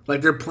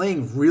 Like they're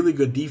playing really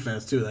good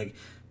defense too. Like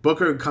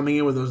Booker coming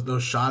in with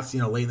those shots,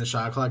 late in the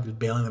shot clock, just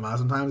bailing them out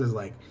sometimes is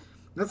like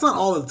That's not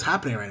all that's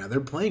happening right now. They're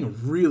playing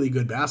really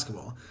good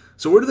basketball.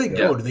 So where do they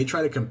go? Yeah. Do they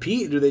try to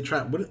compete? Do they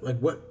try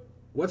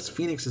what's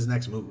Phoenix's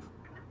next move?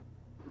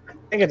 I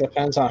think it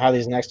depends on how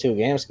these next two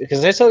games,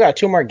 because they still got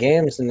two more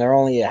games and they're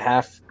only a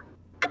half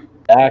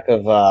back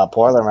of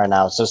Portland right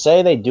now. So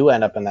say they do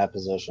end up in that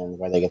position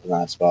where they get to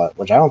that spot,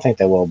 which I don't think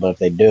they will, but if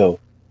they do,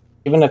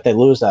 even if they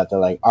lose that, they're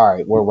like, all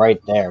right, we're right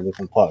there. We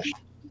can push.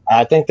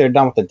 I think they're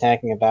done with the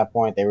tanking at that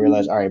point. They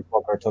realize, all right,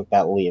 Booker took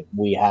that leap.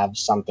 We have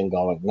something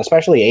going. And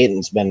especially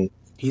Aiden's been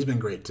He's been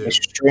great too.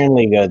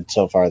 extremely good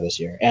so far this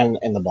year. And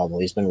in the bubble,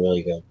 he's been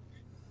really good.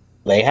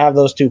 They have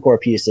those two core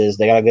pieces.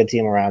 They got a good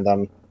team around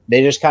them.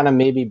 They just kind of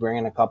maybe bring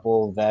in a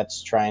couple of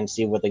vets, try and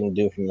see what they can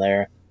do from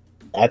there.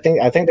 I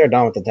think they're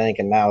done with the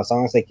tanking now. As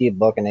long as they keep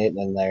booking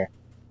Aiden in there,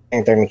 I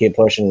think they're going to keep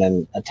pushing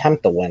and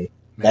attempt to win.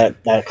 Man,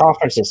 That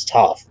conference is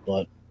tough,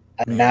 but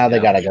now they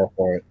got to go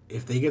for it.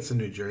 if they get some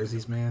new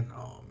jerseys, man,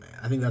 oh man,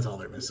 I think that's all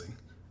they're missing.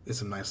 It's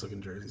some nice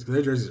looking jerseys because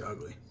their jerseys are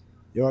ugly.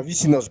 Yo, have you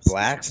seen those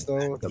blacks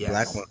though? The Yes.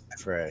 black ones are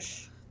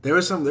fresh. There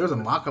was a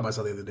mock up I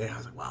saw the other day. I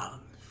was like, wow,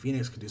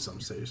 Phoenix could do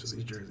something serious with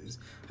these jerseys.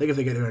 I think if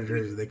they get better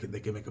jerseys, they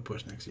could make a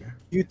push next year.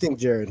 You think,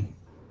 Jared?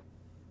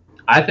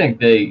 I think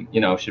they,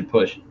 should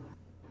push,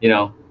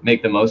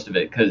 make the most of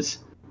it because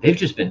they've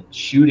just been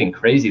shooting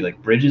crazy.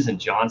 Like Bridges and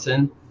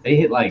Johnson, they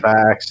hit like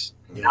Facts.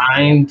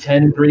 9,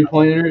 10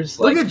 3-pointers.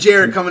 Look Like, at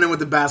Jared coming in with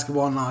the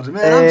basketball knowledge.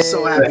 Man, I'm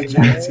so happy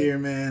Jared's here,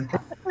 man.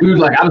 dude,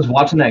 like I was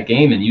watching that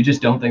game and you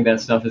just don't think that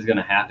stuff is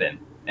gonna happen.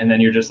 And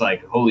then you're just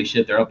like, holy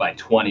shit, they're up by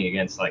 20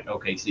 against like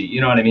OKC. You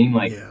know what I mean?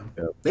 Like, Yeah.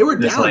 They were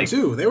Just down like-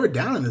 too. They were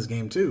down in this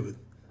game too.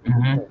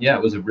 yeah,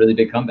 it was a really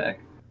big comeback.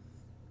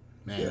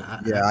 Man,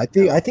 I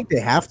think they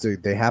have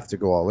to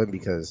go all in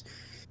because,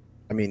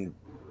 I mean,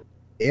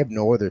 they have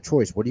no other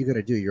choice. What are you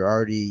gonna do?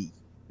 You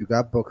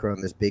got Booker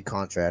on this big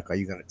contract. Are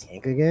you gonna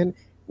tank again?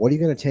 What are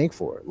you gonna tank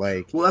for?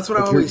 Like, Well, that's what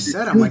I like, always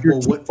said. I'm like, you're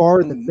well, too what?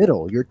 far in the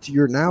middle. You're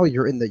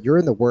in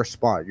the worst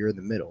spot. You're in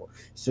the middle,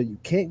 so you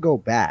can't go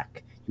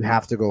back. You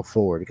have to go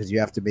forward because you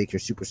have to make your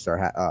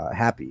superstar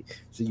happy.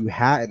 So you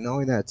have, and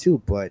knowing that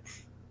too, but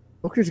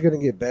Booker's gonna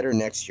get better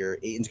next year.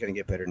 Aiton's gonna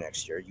get better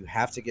next year. You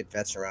have to get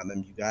vets around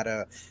them. You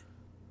gotta.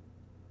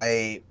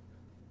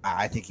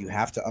 I think you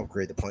have to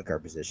upgrade the point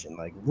guard position.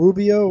 Like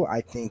Rubio,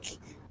 I think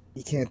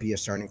he can't be a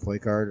starting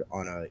point guard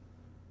on a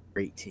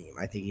great team.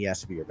 I think he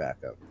has to be your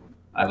backup.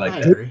 I like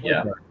I that. agree.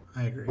 Yeah.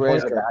 I agree.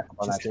 Where's Point the guard. backup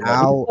on that Just team?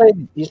 how-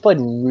 He's played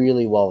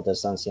really well with the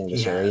Suns team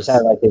this He year. He's has.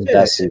 had like his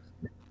best season.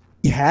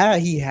 Yeah,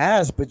 he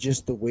has, but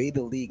just the way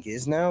the league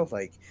is now,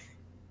 like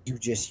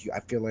I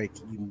feel like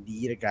you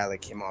need a guy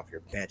like him off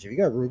your bench. If you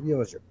got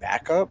Rubio as your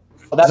backup,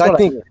 Well, that's 'Cause I what I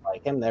think- think.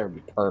 Like him there would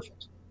be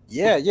perfect.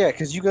 yeah,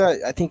 because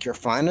I think you're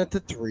fine at the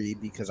 3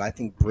 because I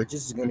think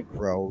Bridges is going to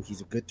grow.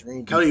 He's a good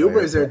 3. Kelly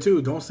Oubre is there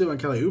too. Don't sleep on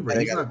Kelly Oubre.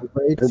 And He's I not got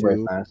Oubre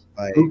too. Nice.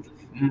 Like,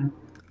 Mhm.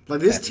 like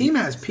this team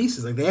has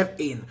pieces. Like they have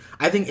Aiden.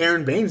 I think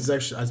Aaron Baines is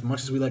actually, as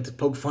much as we like to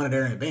poke fun at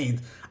Aaron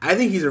Baines, I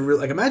think he's a real.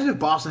 Like imagine if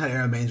Boston had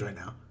Aaron Baines right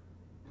now.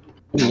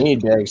 You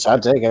need bigs.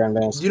 I'd take Aaron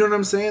Baines. You know what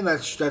I'm saying?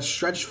 That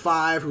stretch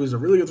 5, who's a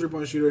really good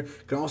 3-point shooter,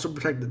 can also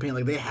protect the paint.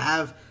 Like they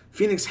have,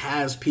 Phoenix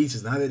has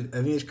pieces. Now I think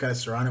it's kind of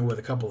surrounded with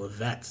a couple of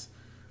vets.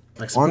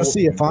 Like some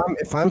honestly, old-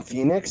 if I'm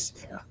Phoenix,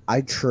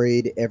 I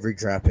trade every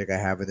draft pick I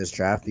have in this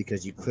draft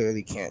because you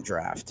clearly can't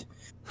draft.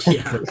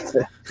 yeah,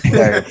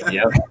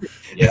 Yep.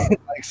 Yeah.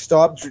 Like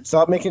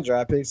stop making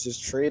draft picks.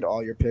 Just trade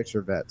all your picks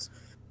for vets.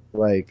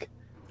 Like,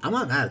 I'm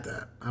not mad at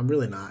that. I'm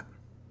really not.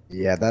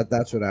 yeah,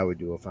 that's what I would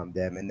do if I'm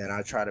them. And then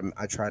I try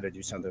to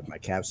do something with my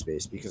cap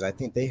space because I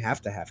think they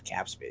have to have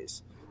cap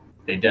space.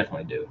 They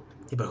definitely do.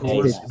 Yeah, but Yeah,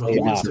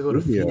 who wants to go to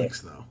Rubio.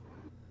 Phoenix though?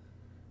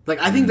 Like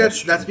I think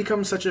that's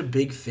become such a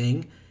big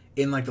thing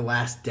in like the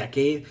last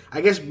decade.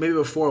 I guess maybe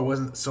before it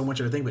wasn't so much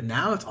of a thing, but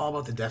now it's all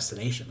about the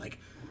destination. Like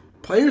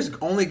players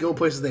only go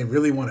places they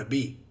really want to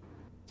be.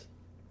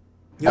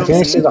 You know I what I'm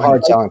think it's saying? the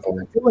hard Like, selling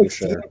point. I feel like For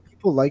sure.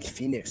 people like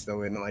Phoenix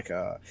though in like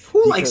a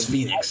who likes because-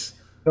 Phoenix?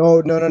 no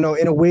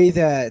in a way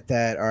that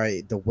all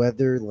right, the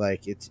weather,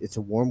 like it's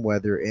a warm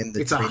weather and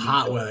the It's a training-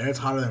 hot weather. It's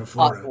hotter than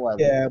Florida.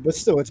 Yeah, but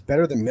still it's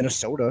better than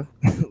Minnesota.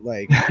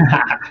 Like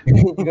you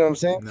know what I'm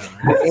saying? No,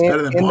 it's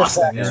better than And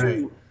Boston. The You're fact, right.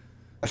 too,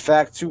 the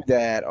fact too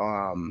that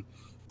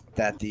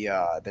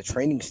the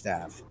training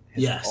staff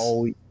has Yes.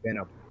 always been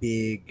a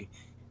big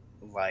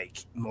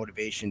like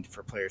motivation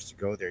for players to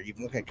go there. You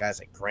can look at guys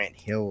like Grant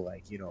Hill,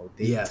 like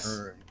they Yes.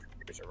 turn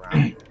players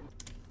around.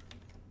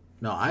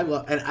 No, I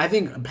love, and I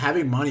think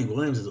having Monty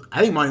Williams is.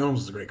 I think Monty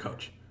Williams is a great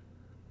coach.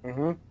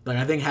 Mm-hmm. Like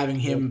I think having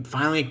him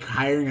finally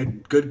hiring a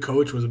good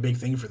coach was a big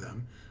thing for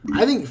them.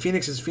 I think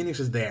Phoenix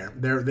is there.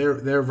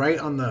 They're right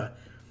on the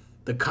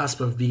cusp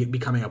of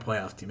becoming a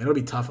playoff team. It'll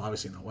be tough,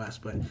 obviously, in the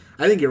West, but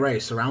I think you're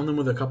right. Surround them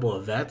with a couple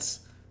of vets,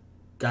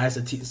 guys,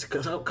 a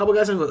couple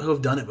guys who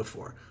have done it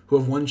before, who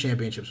have won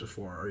championships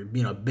before, or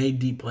made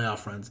deep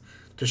playoff runs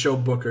to show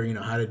Booker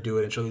how to do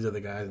it and show these other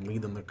guys and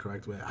lead them the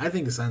correct way. I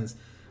think the Suns.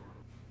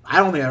 I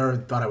don't think I ever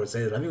thought I would say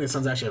this, but I think the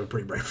Suns actually have a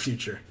pretty bright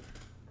future.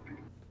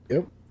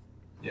 Yep.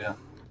 Yeah.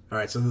 All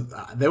right, so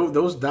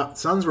those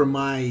Suns were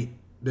my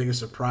biggest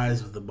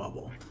surprise of the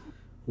bubble.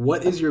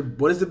 what is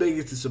the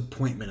biggest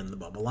disappointment in the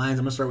bubble? Lions,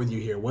 I'm gonna start with you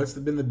here. What's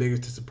been the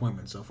biggest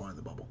disappointment so far in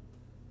the bubble?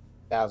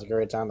 That was a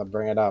great time to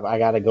bring it up. I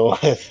gotta go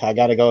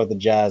with the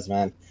Jazz,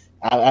 man.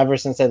 Ever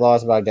since they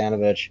lost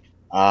Bogdanovich,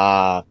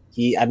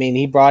 he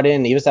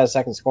was that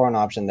second scoring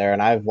option there,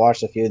 and I've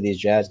watched a few of these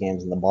Jazz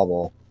games in the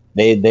bubble.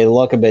 They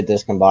look a bit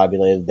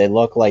discombobulated. They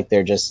look like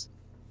they're just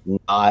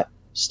not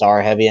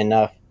star heavy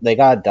enough. They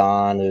got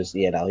Don, who's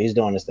he's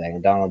doing his thing,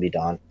 and Don will be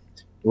Don.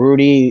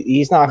 Rudy,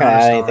 he's not gonna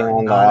add anything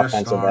on the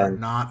offensive end.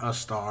 Not a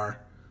star.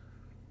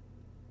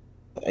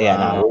 Yeah,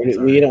 no,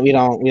 we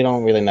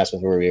don't really mess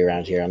with Ruby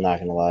around here. I'm not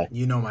gonna lie.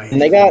 You know my. And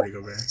they got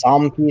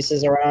some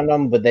pieces around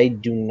them, but they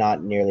do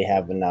not nearly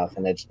have enough,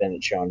 and it's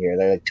been shown here.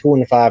 They're like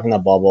 2-5 in the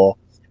bubble.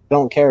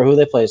 Don't care who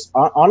they play.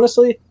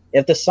 Honestly,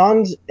 if the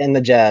Suns and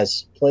the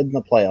Jazz played in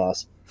the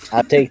playoffs,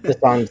 I'd take the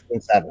Suns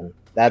in 7.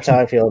 That's how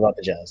I feel about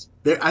the Jazz.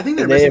 I think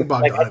they're missing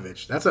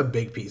Bogdanovich. That's a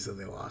big piece that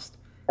they lost.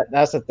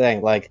 That's the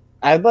thing. Like,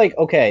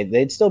 okay,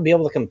 they'd still be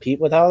able to compete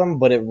without him,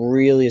 but it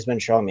really has been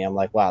showing me. I'm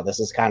like, wow, this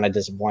is kind of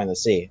disappointing to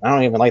see. I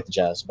don't even like the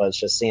Jazz, but it's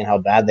just seeing how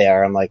bad they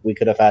are. I'm like, we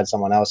could have had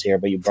someone else here,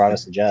 but you brought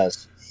us the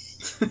Jazz.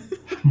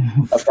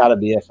 That's got to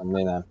be it from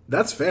me, man.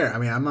 That's fair. I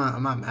mean, I'm not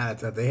mad at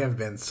that. They have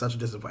been such a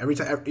disappointment. Every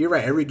time, you're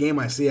right. Every game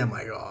I see, I'm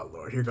like, oh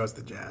Lord, here goes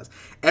the Jazz.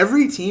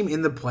 Every team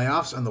in the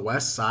playoffs on the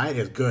West Side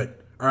is good,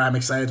 or I'm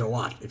excited to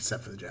watch,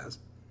 except for the Jazz.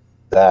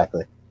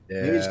 Exactly.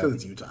 Yeah. Maybe just because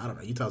it's Utah. I don't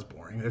know. Utah's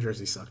boring. Their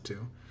jerseys suck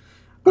too.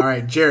 All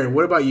right, Jared,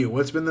 what about you?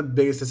 What's been the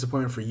biggest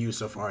disappointment for you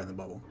so far in the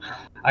bubble?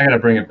 I got to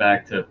bring it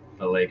back to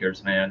the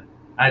Lakers, man.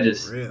 I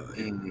just,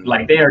 Really?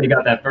 like, they already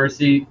got that first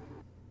seed,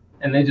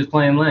 and they just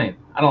playing lame.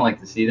 I don't like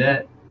to see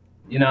that,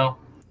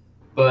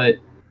 But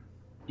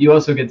you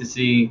also get to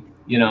see,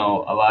 a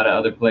lot of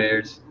other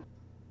players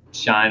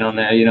shine on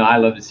there. I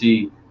love to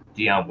see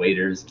Dion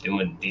Waiters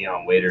doing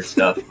Dion Waiters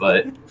stuff,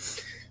 but,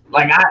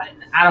 like,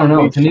 I don't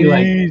know. To me,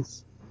 like,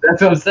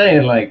 that's what I'm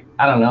saying. Like,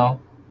 I don't know.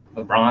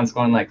 LeBron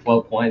scoring like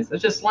 12 points.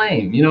 That's just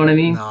lame. You know what I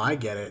mean? No, I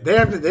get it.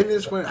 They've been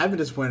disappointed. I've been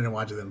disappointed in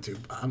watching them too.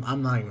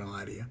 I'm not even gonna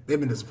lie to you. They've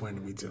been disappointed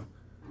in me too.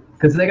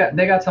 Because they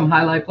got some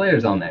highlight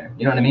players on there.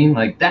 You know what I mean?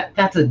 Like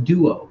that's a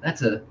duo.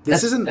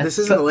 This isn't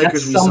the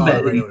Lakers we saw in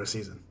the regular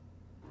season.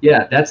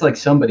 Yeah, that's like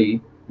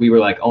somebody we were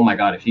like, oh my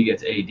god, if he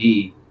gets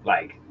AD,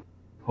 like,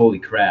 holy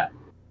crap.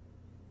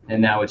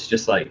 And now it's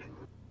just like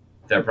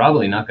they're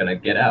probably not gonna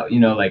get out.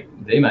 Like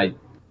they might,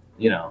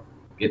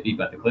 get beat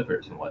by the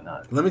Clippers and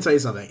whatnot. Let me tell you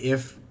something.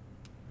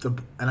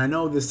 And I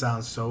know this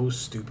sounds so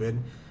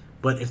stupid,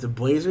 but if the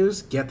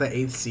Blazers get the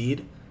 8th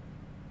seed,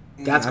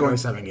 that's going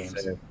 7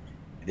 games.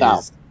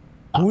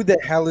 Who the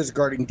hell is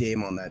guarding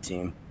Dame on that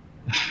team?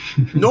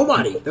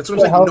 Nobody. That's what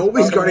I'm saying.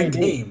 Nobody's guarding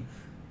Dame.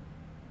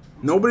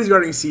 Nobody's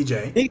guarding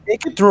CJ. They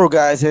could throw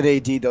guys at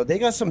AD though. They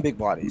got some big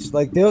bodies.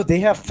 Like they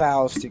have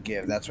fouls to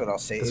give. That's what I'll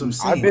say. That's what I'm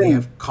saying. They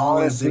have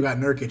Collins. They've got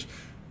Nurkic.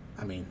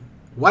 I mean,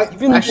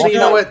 actually, you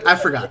know what? I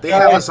forgot. They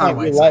have Hassan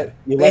Whiteside.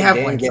 They have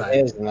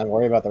Whiteside. And then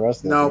worry about the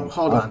rest of No,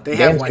 hold on. They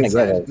have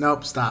Whiteside.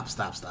 Nope, stop.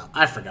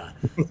 I forgot.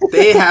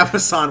 They have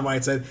Hassan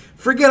Whiteside.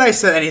 Forget I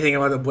said anything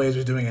about the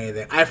Blazers doing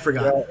anything. I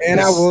forgot. Yeah, and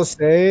I will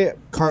say,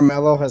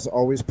 Carmelo has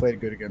always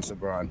played good against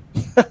LeBron.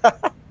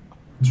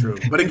 True.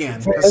 But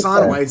again,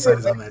 Hassan Whiteside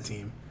is on that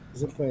team.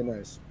 He's playing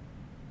nice.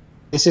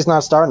 He's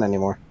not starting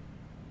anymore.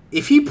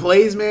 If he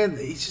plays, man,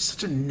 he's just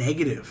such a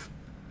negative.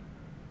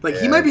 Like,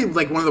 he might be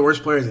like one of the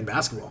worst players in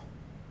basketball.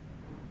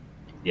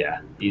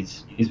 Yeah,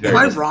 he's very. Am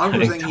I wrong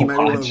for saying he might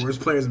be one of the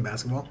worst players in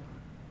basketball?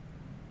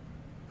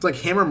 It's like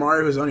him or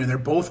Mario Hezonja. They're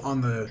both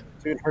on the.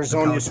 Dude,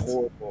 Hezonja's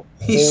horrible.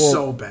 He's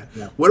so bad.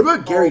 Yeah. What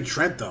about Gary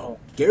Trent though?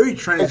 Gary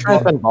Trent is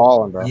been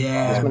balling, bro.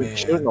 Yeah, he's been man.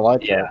 shooting the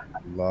lights out. I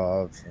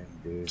love him,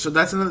 dude. So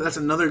that's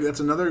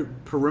another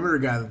perimeter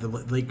guy that the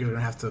Lakers are gonna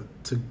have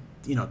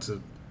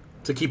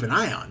to keep an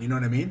eye on. You know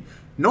what I mean?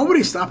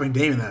 Nobody's stopping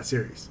Dame in that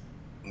series.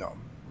 No.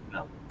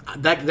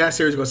 That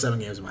series goes 7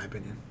 games in my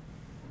opinion.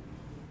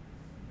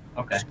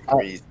 Okay.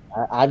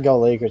 I'd go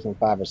Lakers in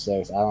 5 or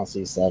 6. I don't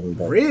see 7.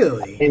 But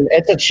Really? I mean,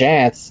 it's a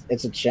chance.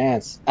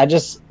 I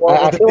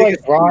feel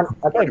like Bron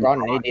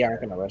and AD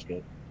aren't going to risk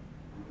it.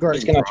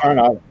 It's going to turn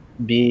up,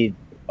 be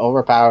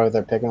overpowered with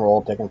their pick and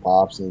roll, pick and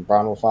pops, and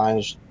Bron will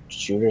find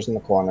shooters in the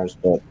corners.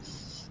 But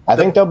I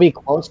think there'll be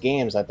close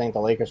games. I think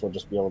the Lakers will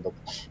just be able to.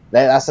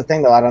 That's the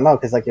thing, though. I don't know,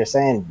 because like you're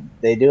saying,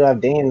 they do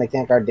have Dame. They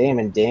can't guard Dame,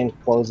 and Dame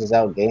closes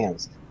out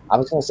games. I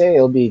was gonna say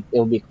it'll be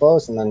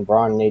close, and then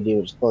Bron and AD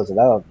will just close it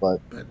out.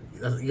 But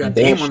you got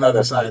Dame on the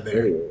other side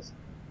there.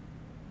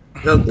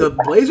 The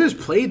Blazers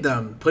played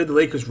the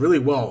Lakers really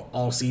well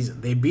all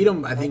season. They beat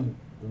them, I think,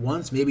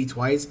 once, maybe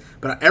twice,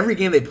 but every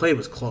game they played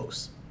was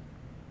close.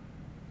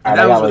 And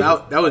that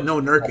was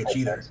no Nurkic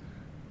either.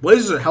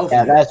 Blazers are healthy.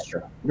 Yeah, that's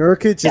true.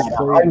 Nurkic is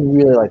I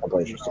really like the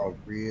Blazers.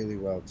 Really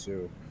well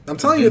too. I'm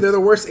telling you, they're the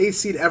worst 8th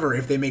seed ever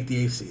if they make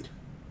the 8th seed.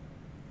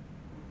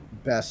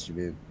 Best, you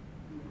mean?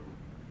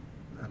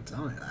 I'm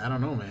telling you, I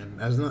don't know, man.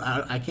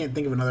 I can't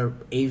think of another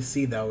 8th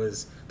seed that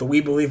was the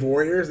We Believe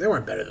Warriors. They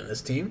weren't better than this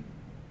team.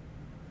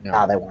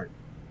 No, they weren't.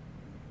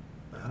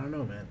 I don't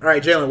know, man. All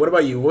right, Jalen, what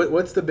about you?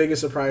 What's the biggest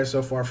surprise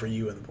so far for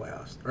you in the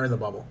playoffs or in the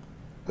bubble?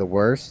 The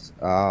worst.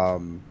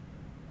 I'm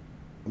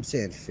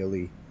saying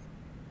Philly.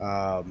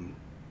 Um,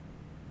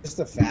 just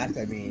the fact.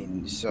 I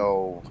mean,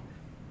 so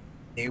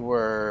they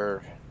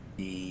were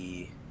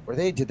the. Were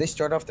they? Did they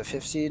start off the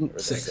 5th seed or the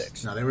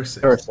 6th? No, they were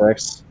 6. Or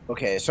 6.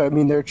 Okay, so I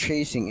mean they're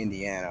chasing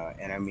Indiana,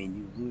 and I mean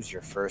you lose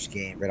your first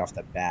game right off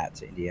the bat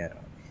to Indiana,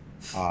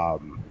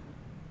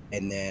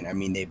 and then I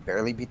mean they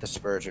barely beat the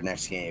Spurs their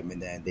next game,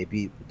 and then they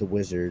beat the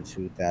Wizards,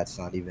 who that's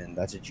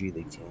a G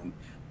League team,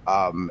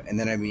 and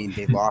then I mean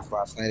they lost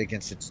last night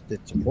against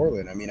to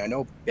Portland. I mean I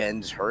know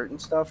Ben's hurt and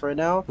stuff right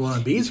now. Well,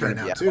 Embiid's hurt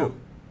now too.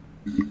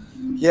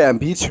 Yeah,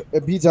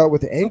 Embiid's out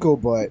with the ankle,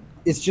 but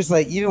it's just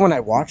like even when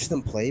I watch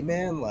them play,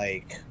 man,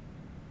 like.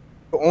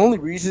 The only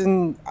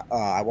reason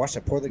I watched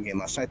that Portland game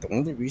last night, the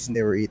only reason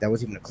that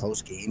was even a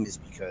close game is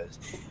because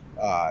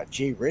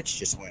Jay Rich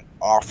just went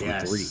off from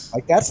 3.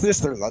 Like that's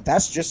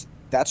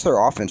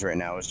their offense right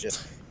now. Is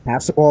just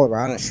pass the ball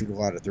around and shoot a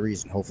lot of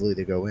threes, and hopefully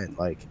they go in.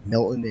 Like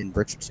Milton and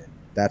Richardson.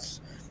 And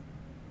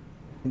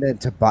then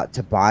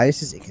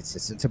Tobias is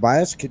inconsistent.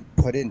 Tobias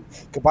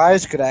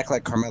could act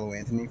like Carmelo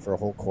Anthony for a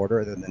whole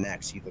quarter, and then the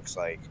next he looks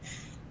like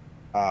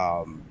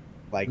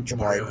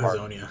Jabari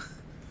Parker.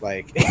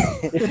 Like,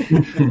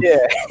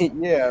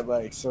 yeah,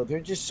 like, so they're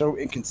just so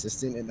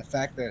inconsistent, and the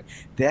fact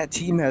that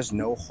team has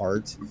no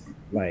heart,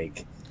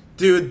 like,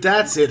 dude,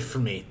 that's it for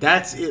me.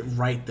 That's it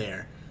right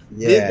there.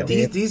 Yeah,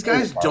 these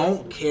guys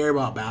don't care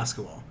about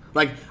basketball.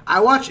 Like,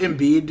 I watch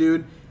Embiid,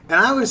 dude, and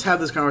I always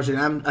have this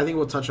conversation. I think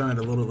we'll touch on it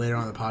a little later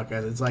on in the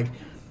podcast. It's like,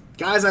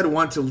 guys I'd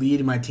want to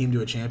lead my team to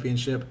a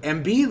championship.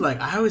 Embiid,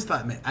 like, I always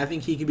thought, man, I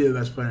think he could be the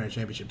best player on a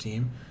championship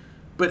team,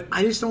 but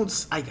I just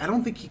don't. I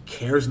don't think he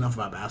cares enough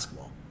about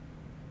basketball.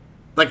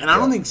 Like, and I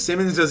don't think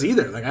Simmons does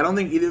either. Like, I don't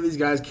think either of these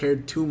guys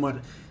cared too much.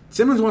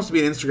 Simmons wants to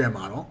be an Instagram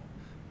model,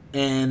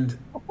 and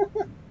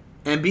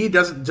Embiid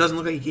doesn't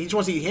look like he just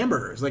wants to eat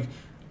hamburgers. Like,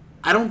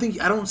 I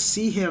don't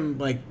see him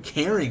like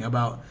caring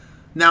about.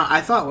 Now,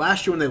 I thought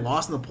last year when they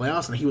lost in the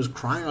playoffs and he was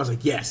crying, I was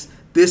like, yes,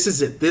 this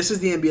is it. This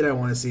is the Embiid I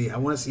want to see. I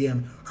want to see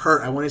him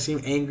hurt. I want to see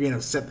him angry and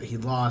upset that he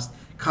lost.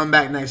 Come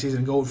back next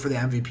season, go for the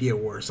MVP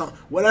award, so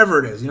whatever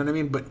it is. You know what I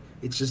mean? But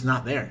it's just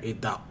not there.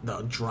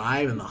 The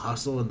drive and the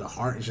hustle and the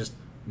heart is just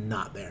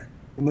not there.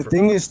 And the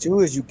thing is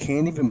too is you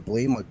can't even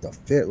blame like the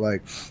fit.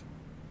 Like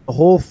the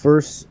whole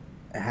first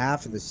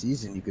half of the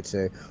season, you could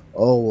say,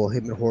 oh well,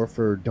 him and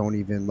Horford don't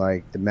even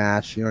like the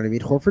match. You know what I mean?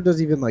 Horford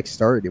doesn't even like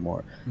start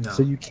anymore. No.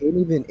 So you can't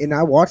even. And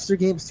I watched their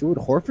games too, and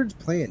Horford's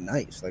playing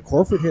nice. Like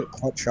Horford hit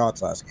clutch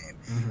shots last game.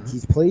 Mm-hmm.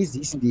 He plays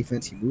decent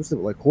defense. He moves it.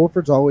 Like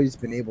Horford's always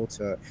been able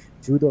to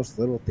do those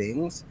little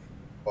things,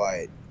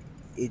 but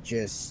it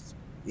just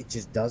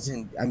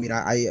doesn't. I mean,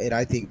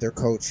 I think their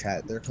coach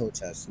has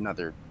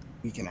another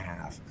week and a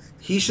half.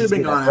 He should have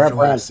been gone after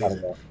last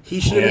season. He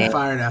should have been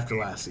fired after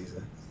last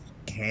season.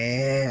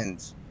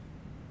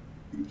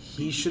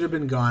 He should have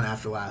been gone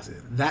after last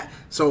season.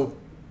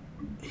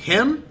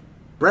 Him,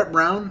 Brett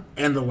Brown,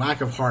 and the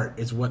lack of heart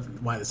is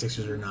why the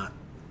Sixers are not.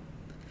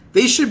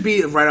 They should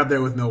be right up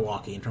there with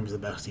Milwaukee in terms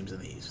of the best teams in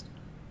the East.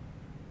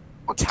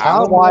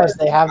 Talent-wise,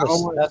 they have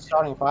the best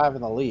starting 5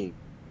 in the league.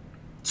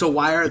 So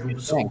why are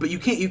but we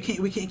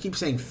can't keep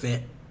saying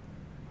fit,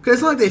 because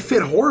it's not like they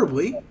fit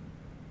horribly.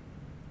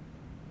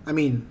 I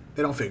mean,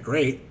 they don't fit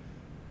great.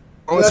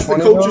 That's the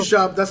coach's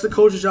job. That's the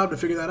coach's job to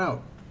figure that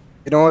out.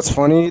 You know what's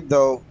funny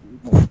though?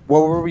 What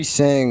were we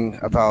saying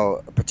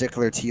about a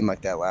particular team like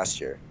that last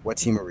year? What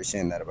team were we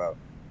saying that about?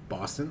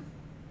 Boston.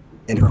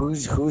 And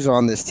who's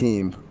on this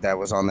team that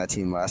was on that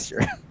team last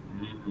year?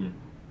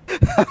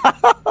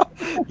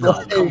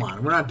 No, come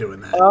on, we're not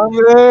doing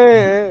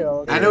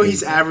that. I know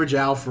he's average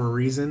Al for a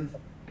reason,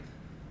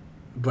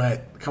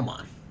 but come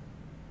on.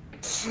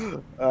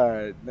 All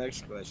right,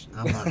 next question.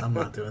 I'm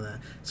not doing that.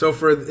 So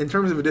in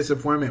terms of a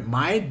disappointment,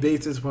 my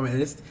biggest disappointment,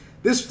 and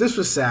this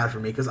was sad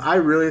for me because I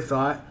really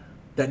thought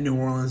that New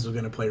Orleans was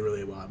going to play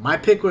really well. My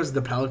pick was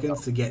the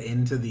Pelicans to get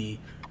into the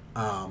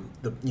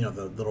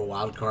little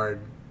wild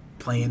card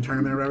play-in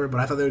tournament or whatever, but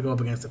I thought they would go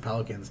up against the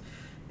Pelicans,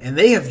 and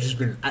they have just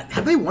been.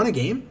 Have they won a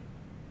game?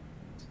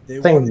 They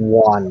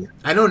won.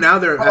 I know now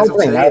they're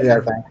officially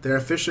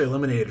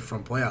eliminated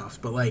from playoffs,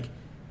 but like.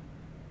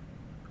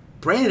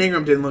 Brandon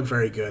Ingram didn't look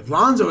very good.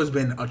 Lonzo has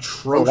been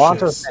atrocious.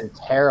 Lonzo's been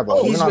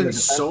terrible. He's been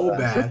so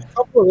bad.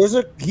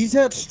 He's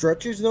had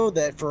stretches though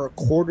that for a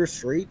quarter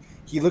straight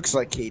he looks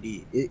like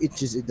KD.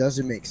 It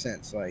doesn't make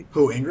sense. Like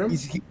who, Ingram?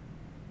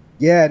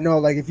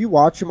 Like if you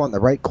watch him on the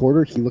right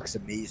quarter, he looks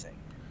amazing.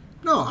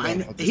 No,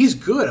 he's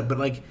good, but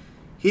like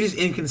he's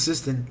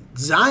inconsistent.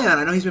 Zion,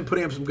 I know he's been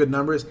putting up some good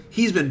numbers.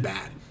 He's been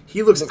bad.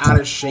 He looks out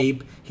of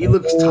shape. He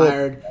looks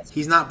tired.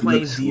 He's not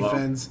playing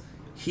defense.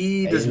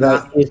 He does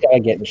not. He's got to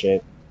get in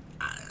shape.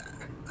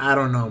 I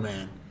don't know,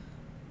 man.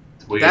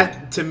 Weird.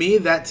 That to me,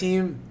 that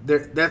team,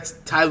 that's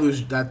Ty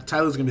Lue's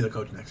gonna be the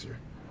coach next year.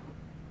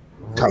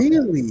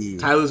 Really?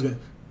 Ty Lue's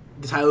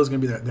gonna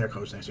be their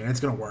coach next year, and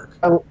it's gonna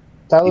work.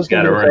 Ty Lue's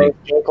gonna be coach.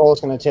 J.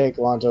 Cole's gonna take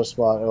Lonzo's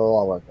spot. It'll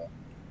all work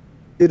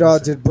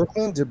out. Did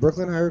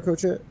Brooklyn hire a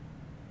coach yet?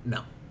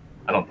 No,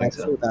 I don't think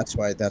so. That's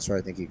why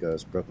I think he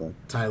goes Brooklyn.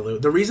 Ty Lue.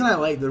 The reason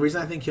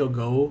I think he'll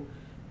go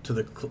to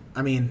the.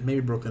 I mean,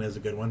 maybe Brooklyn is a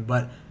good one,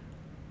 but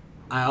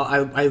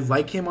I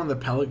like him on the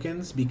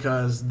Pelicans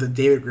because the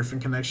David Griffin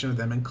connection with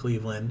them in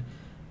Cleveland,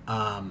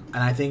 and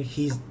I think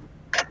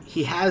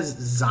he has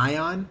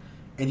Zion,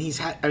 and he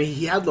had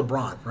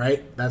LeBron,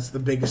 right? That's the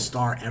biggest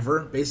star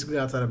ever, basically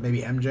outside of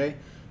maybe MJ,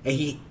 and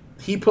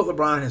he put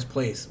LeBron in his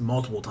place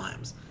multiple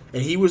times,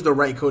 and he was the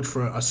right coach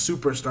for a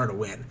superstar to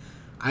win.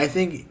 I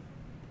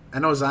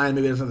know Zion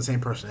maybe doesn't have the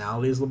same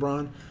personality as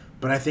LeBron,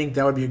 but I think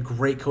that would be a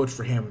great coach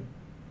for him.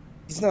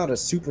 He's not a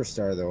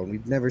superstar though, and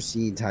we've never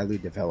seen Ty Lue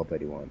develop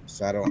anyone.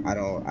 So I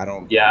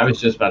don't. Yeah, I was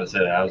just about to say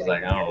that. I was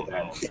like, I don't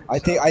know.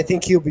 I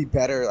think he'll be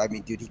better. I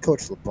mean, dude, he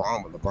coached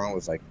LeBron when LeBron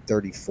was like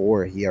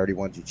 34. He already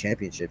won 2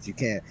 championships. You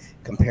can't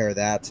compare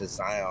that to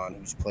Zion,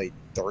 who's played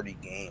 30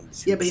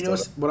 games. Yeah, but he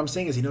knows what I'm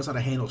saying is he knows how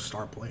to handle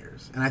star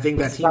players, and I think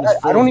that team is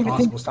full I don't of even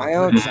think possible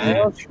star players.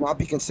 Zion should not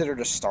be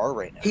considered a star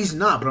right now. He's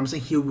not, but I'm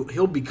saying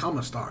he'll become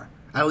a star.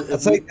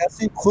 That's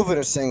the equivalent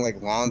of saying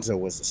like Lonzo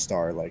was a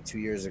star like 2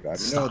 years ago. I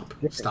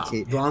mean, Stop.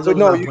 Lonzo,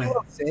 no, you know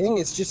what I'm saying?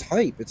 It's just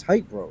hype. It's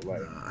hype, bro.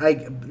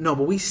 But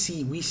we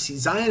see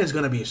Zion is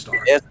going to be a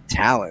star. He has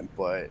talent,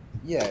 but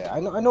yeah, I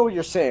know what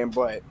you're saying,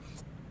 but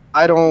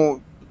I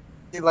don't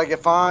like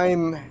if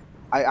I'm.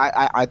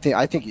 I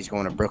think he's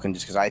going to Brooklyn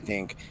just because I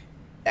think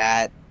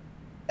that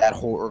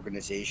whole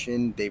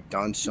organization, they've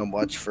done so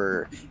much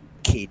for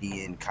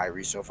KD and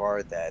Kyrie so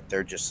far that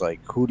they're just like,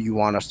 who do you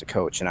want us to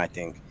coach? And I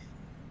think.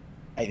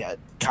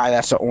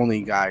 That's the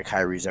only guy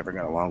Kyrie's ever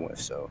got along with.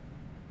 So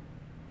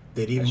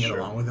did he even get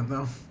along with him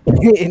though?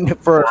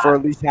 for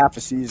at least half a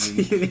season.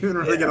 He didn't even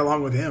really get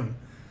along with him.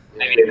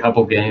 Maybe a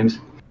couple games.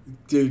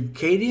 Dude,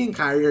 KD and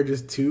Kyrie are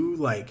just two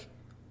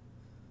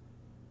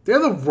they're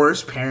the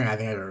worst pairing I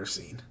think I've ever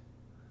seen.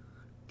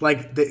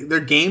 Like their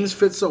games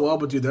fit so well,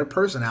 but dude, their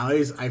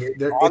personalities,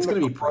 it's going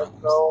to be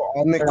problems.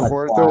 On the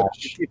court, though,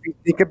 if you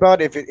think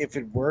about it, if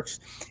it works,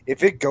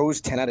 if it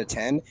goes 10 out of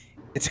 10.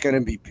 It's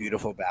gonna be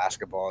beautiful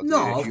basketball. Dude.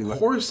 No, of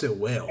course it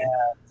will.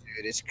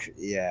 Yeah, dude,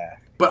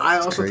 But I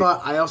also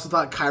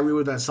thought Kyrie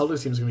with that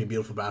Celtics team is gonna be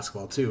beautiful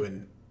basketball too,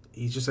 and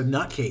he's just a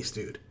nutcase,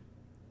 dude.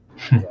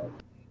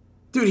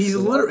 Dude, he's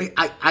literally.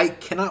 I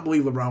cannot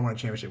believe LeBron won a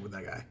championship with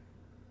that guy,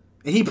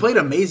 and he played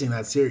amazing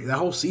that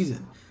whole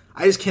season.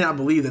 I just cannot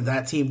believe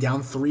that team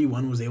down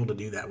 3-1 was able to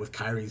do that with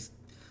Kyrie's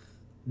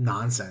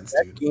nonsense,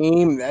 dude.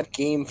 That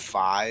game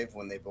 5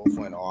 when they both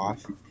went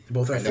off.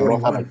 Both had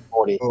 41.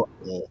 40.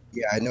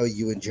 Yeah, I know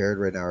you and Jared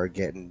right now are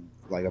getting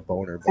like a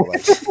boner, but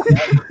like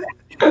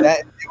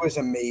it was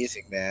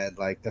amazing, man.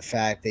 Like the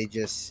fact they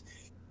just,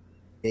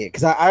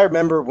 because I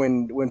remember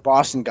when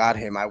Boston got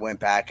him, I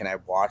went back and I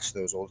watched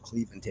those old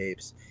Cleveland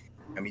tapes.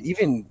 I mean,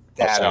 even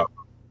that.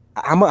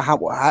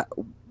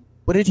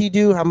 What did he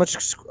do? How much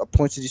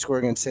points did he score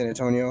against San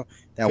Antonio?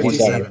 That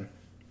 57.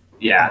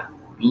 Yeah,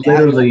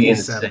 literally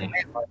insane.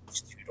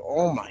 Dude,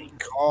 oh my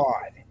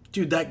god.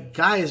 Dude, that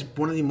guy is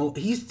one of the most.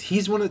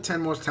 He's one of the 10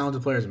 most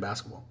talented players in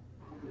basketball.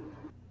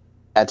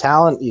 At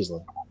talent,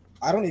 easily.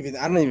 I don't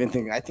even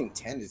think. I think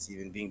 10 is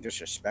even being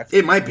disrespectful.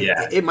 It might be.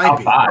 Yeah. It might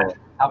be.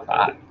 Top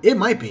 5. It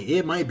might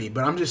be.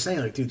 But I'm just saying,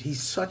 like, dude,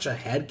 he's such a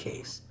head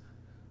case.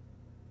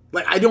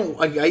 Like, I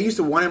used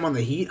to want him on the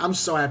Heat. I'm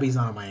so happy he's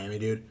not in Miami,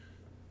 dude.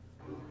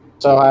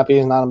 So happy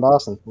he's not in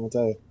Boston. Let me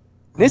tell you.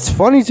 And it's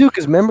funny too,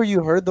 because remember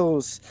you heard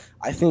those.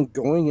 I think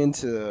going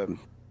into.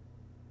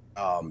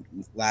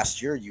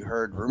 Last year you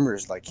heard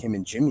rumors like him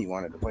and Jimmy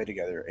wanted to play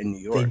together in New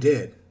York. They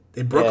did.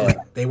 In Brooklyn.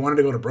 Yeah. They wanted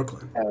to go to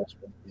Brooklyn.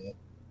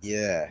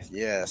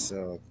 Yeah.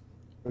 So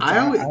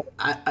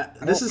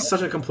this is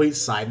such a complete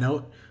side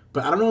note,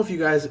 but I don't know if you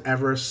guys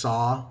ever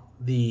saw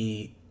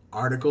the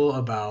article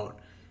about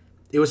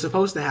it was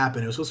supposed to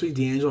happen. It was supposed to be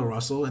D'Angelo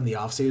Russell in the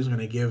offseason was going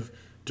to give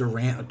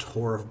Durant a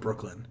tour of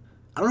Brooklyn.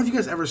 I don't know if you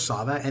guys ever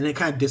saw that, and it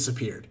kind of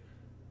disappeared.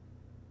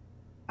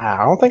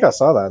 I don't think I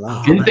saw that.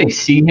 No. Didn't they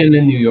see him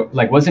in New York?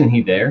 Like, wasn't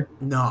he there?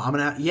 No, him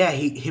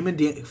and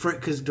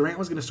because Durant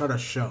was going to start a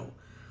show,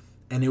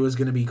 and it was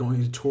going to be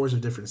going to tours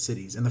of different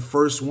cities, and the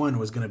first one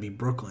was going to be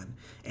Brooklyn,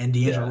 and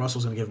D'Angelo Russell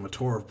was going to give him a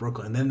tour of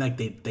Brooklyn, and then like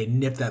they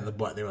nipped that in the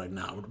butt. They were like,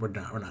 "No, we're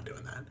not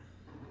doing that."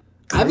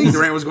 I think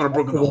Durant was going to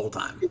Brooklyn the whole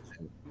time.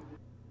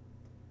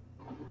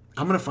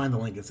 I'm going to find the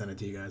link and send it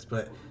to you guys,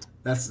 but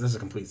that's a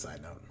complete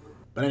side note.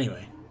 But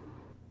anyway.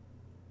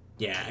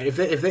 Yeah, if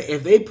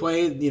they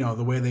play,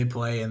 the way they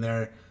play, and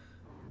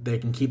they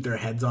can keep their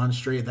heads on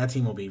straight, that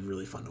team will be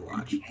really fun to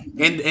watch.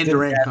 And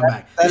Durant come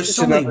back. There's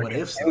so many what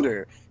ifs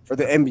for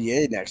the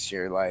NBA next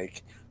year.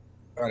 Like,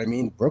 you know what I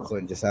mean?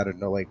 Brooklyn just out of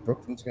know. Like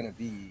Brooklyn's gonna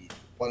be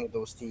one of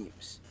those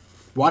teams.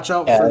 Watch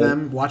out for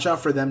them. Watch out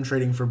for them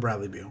trading for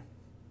Bradley Beal.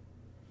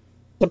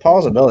 It's a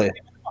possibility.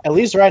 At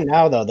least right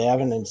now, though, they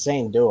have an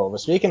insane duo. But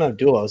speaking of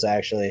duos,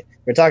 actually,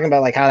 we're talking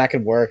about like how that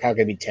could work, how it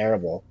could be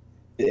terrible.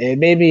 It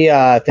made me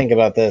think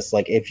about this.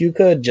 Like, if you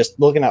could, just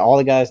looking at all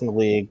the guys in the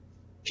league,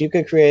 if you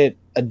could create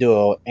a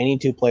duo, any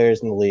 2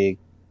 players in the league,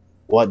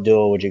 what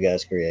duo would you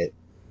guys create?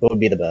 What would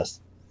be the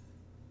best?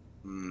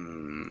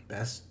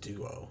 Best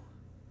duo.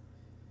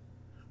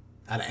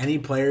 Out of any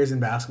players in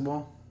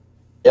basketball?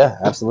 Yeah,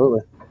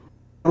 absolutely.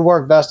 Who would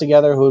work best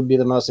together? Who would be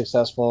the most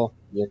successful?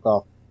 Your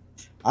call.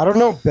 I don't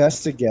know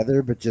best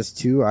together, but just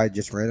two I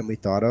just randomly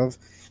thought of.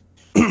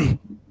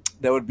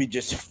 That would be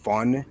just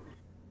fun.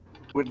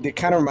 They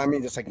kind of remind me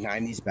of just like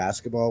 90s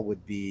basketball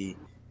would be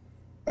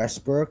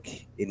Westbrook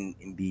and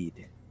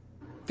Embiid.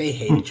 They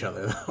hate each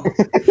other though.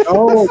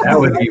 Oh, That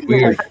would be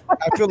weird.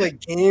 I feel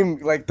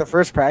like the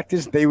first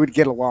practice, they would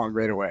get along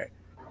right away.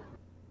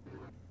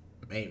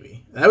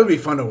 Maybe that would be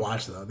fun to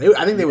watch though.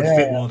 I think they would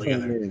fit well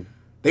together.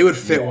 They would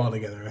fit well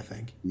together. I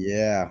think.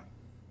 Yeah.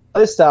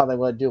 This style they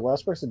would do.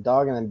 Westbrook's a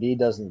dog, and Embiid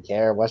doesn't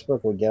care.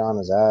 Westbrook would get on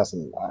his ass,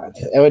 and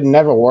it would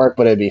never work,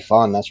 but it'd be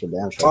fun. That's for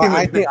damn sure. Well,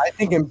 I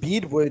think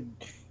Embiid would.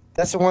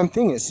 That's the one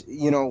thing is,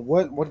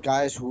 what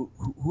guys who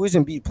is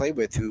Embiid played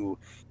with who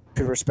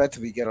could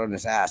respectively get on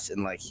his ass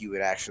and like he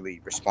would actually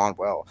respond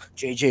well.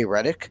 JJ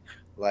Redick,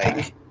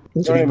 like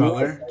Jimmy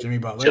Butler.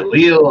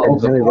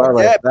 Jaleel. Jimmy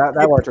Butler, Yeah,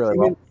 that worked really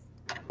well.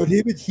 But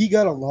he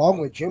got along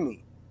with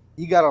Jimmy.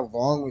 He got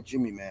along with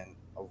Jimmy, man,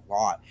 a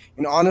lot.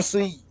 And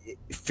honestly,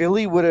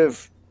 Philly would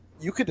have.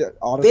 You could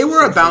honestly. They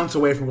were a bounce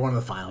away from going to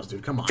the finals,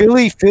 dude. Come on.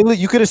 Philly.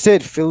 You could have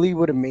said Philly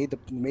would have made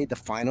the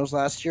finals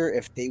last year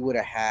if they would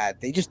have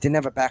had. They just didn't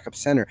have a backup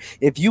center.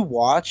 If you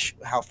watch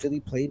how Philly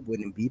played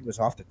when Embiid was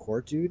off the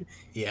court, dude.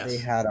 Yes. They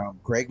had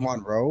Greg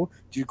Monroe.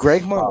 Dude,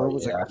 Greg Monroe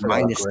was like a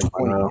minus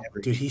 20.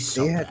 Dude, he's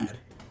so bad.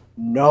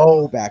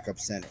 No backup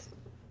center.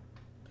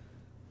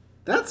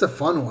 That's a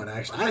fun one,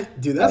 actually.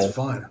 Dude, that's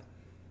fun.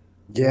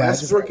 Yeah,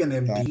 Westbrook and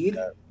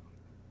Embiid.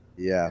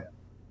 Yeah.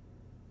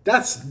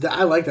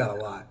 I like that a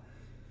lot.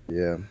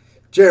 Yeah.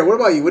 Jared, what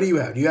about you? What do you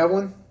have? Do you have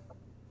one?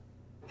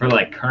 For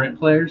like current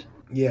players,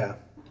 Yeah.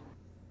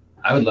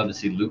 I would love to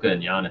see Luka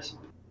and Giannis.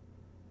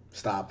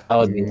 Stop. That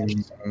would be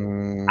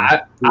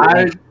I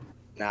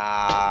Nah,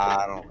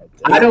 I don't like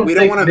that. I don't. We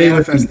don't think wanna they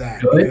would manifest be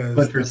that good, because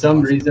but for that's some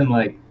awesome. reason,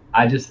 like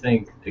I just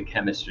think the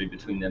chemistry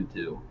between them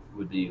two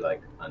would be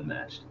like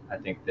unmatched. I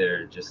think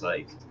they're just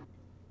like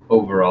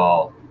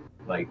overall,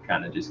 like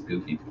kind of just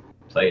goofy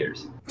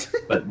players.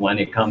 But when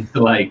it comes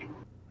to like,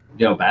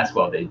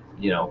 basketball, they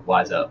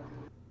wise up.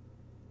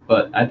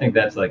 But I think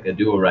that's like a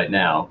duo right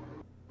now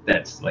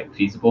that's like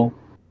feasible.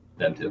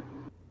 Them two.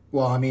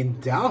 Well, I mean,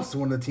 Dallas is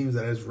one of the teams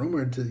that is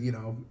rumored to,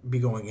 be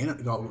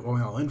going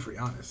all in for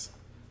Giannis.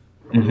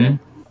 Mm-hmm.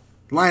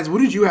 Lions, what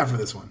did you have for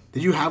this one?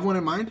 Did you have one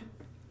in mind?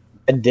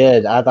 I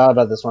did. I thought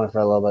about this one for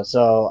a little bit.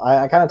 So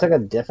I kind of took a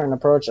different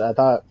approach. I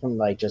thought from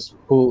like just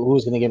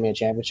who's going to give me a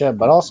championship,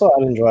 but also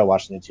I'd enjoy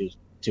watching the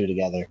two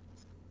together.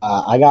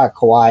 I got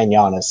Kawhi and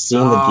Giannis.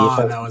 Seeing the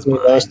defense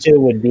between those two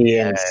would be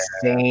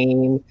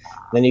insane.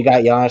 Then you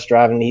got Giannis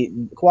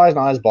driving. Kawhi's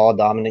not as ball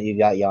dominant. You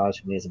got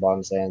Giannis who needs the ball in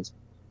his hands.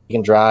 He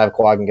can drive.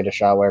 Kawhi can get a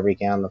shot wherever he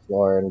can on the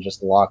floor, and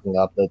just locking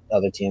up the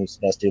other team's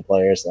best two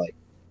players. Like,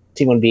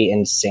 team would be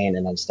insane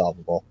and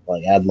unstoppable.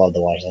 Like, I'd love to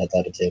watch that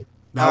type of team.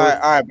 All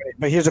right.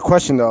 But here's a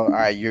question though. All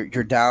right, you're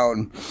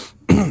down.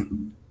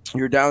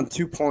 You're down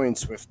 2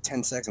 points with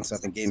 10 seconds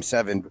left in Game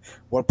 7.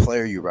 What play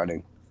are you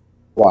running?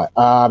 What?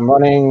 I'm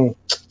running.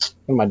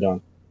 What am I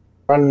doing?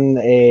 Running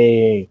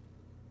a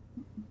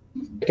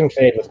pick and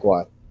fade with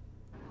Kawhi.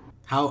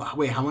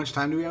 How much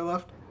time do we have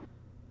left?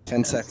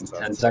 10 seconds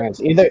left. 10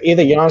 seconds. Either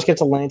Giannis gets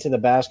a lane to the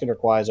basket or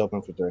Kawhi's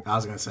open for three. I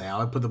was gonna say I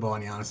would put the ball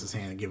in Giannis'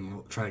 hand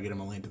and try to get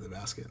him a lane to the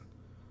basket.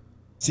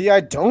 See,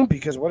 I don't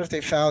because what if they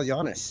foul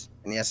Giannis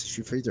and he has to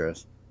shoot free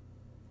throws?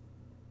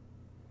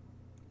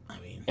 I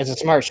mean, It's a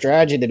smart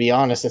strategy, to be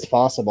honest. It's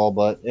possible,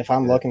 but if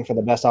I'm looking for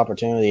the best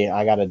opportunity,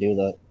 I got to do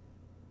that.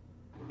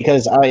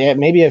 Because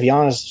maybe if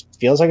Giannis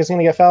feels like it's going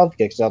to get fouled,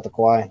 kicks out the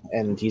Kawhi,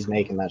 and he's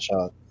making that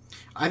shot.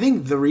 I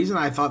think the reason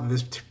I thought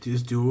this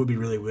duo would be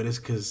really good is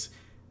because,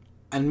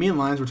 and me and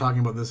Lions were talking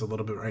about this a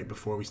little bit right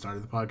before we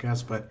started the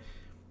podcast, but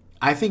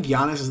I think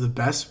Giannis is the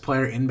best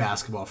player in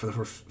basketball for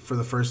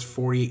the first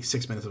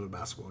 46 minutes of a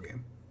basketball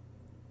game.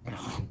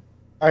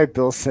 All right,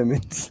 Bill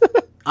Simmons.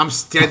 I'm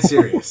dead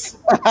serious.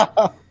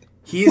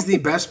 He is the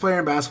best player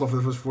in basketball for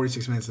the first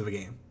 46 minutes of a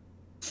game.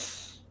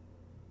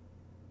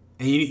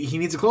 And he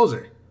needs a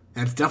closer.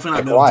 And it's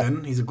definitely not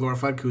Middleton. He's a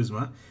glorified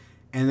Kuzma.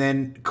 And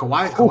then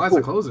Kawhi's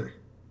a closer.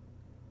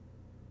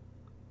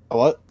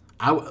 What?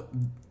 I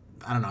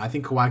don't know. I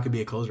think Kawhi could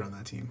be a closer on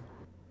that team.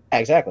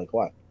 Exactly,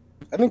 Kawhi.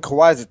 I think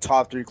Kawhi's a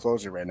top 3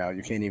 closer right now.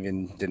 You can't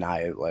even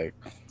deny it. Like,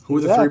 who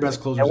are the three best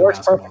closers in works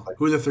basketball? perfectly.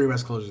 Who are the three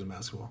best closers in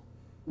basketball?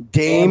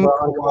 Dame,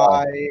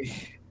 LeBron,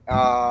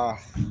 Kawhi,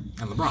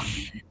 And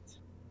LeBron.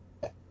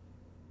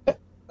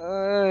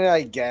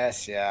 I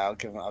guess, yeah.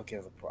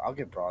 I'll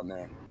give Braun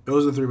there.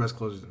 Those are the three best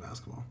closers in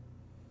basketball.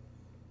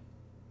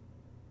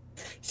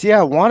 See,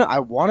 I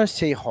want to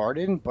say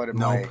Harden, but I'm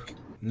Nope. like,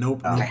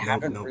 Nope. I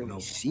haven't really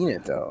seen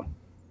it though.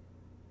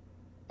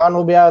 LeBron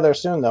will be out of there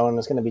soon, though, and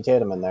it's going to be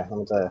Tatum in there. Let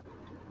me tell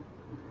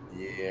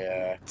you.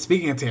 Yeah.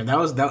 Speaking of Tatum,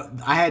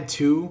 I had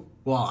two.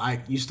 Well,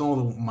 you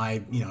stole my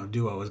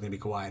duo was going to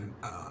be Kawhi and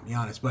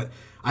Giannis, but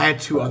I had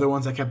two other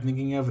ones I kept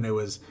thinking of, and it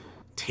was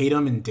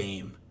Tatum and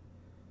Dame.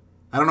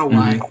 I don't know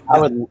why. I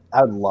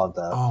would love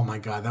that. Oh my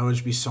god, that would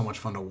just be so much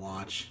fun to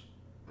watch.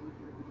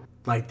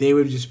 Like, they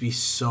would just be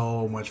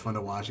so much fun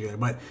to watch together.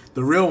 But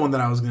the real one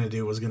that I was gonna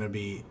do was gonna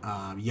be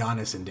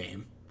Giannis and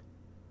Dame.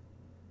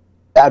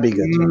 That'd be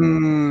good.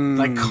 Too.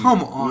 Like,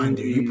 come on,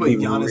 dude. You put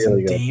Giannis Really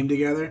and good. Dame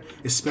together,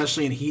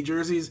 especially in Heat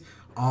jerseys.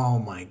 Oh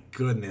my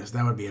goodness,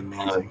 that would be Oh,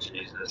 amazing.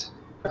 Jesus.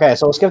 Okay,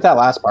 so we'll skip that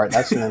last part.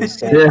 That's an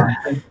insane. Yeah.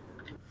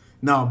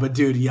 No, but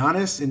dude,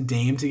 Giannis and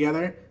Dame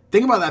together.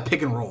 Think about that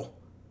pick and roll.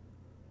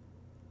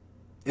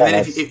 And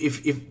then Yes.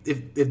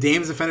 if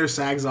Dame's defender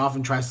sags off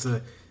and tries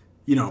to,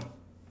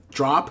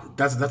 drop,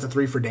 that's a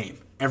 3 for Dame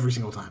every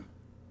single time.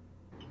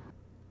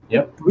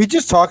 Yep. We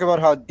just talk about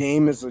how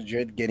Dame is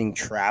legit getting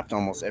trapped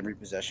almost every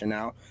possession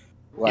now.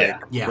 Like,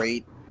 Yeah.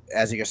 great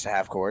as he gets to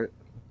half court.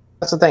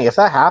 That's the thing. If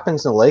that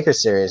happens in the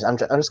Lakers series, I'm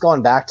just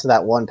going back to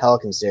that one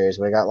Pelican series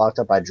where he got locked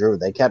up by Drew.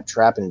 They kept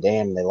trapping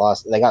Dame. And they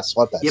lost. They got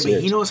swept that Yeah, series.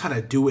 but he knows how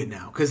to do it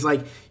now. Because,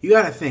 like, you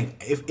got to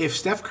think, if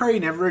Steph Curry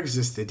never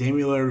existed,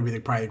 Damian Lillard would be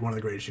probably one of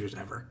the greatest shooters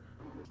ever.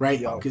 Right?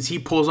 Yeah. Because he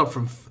pulls up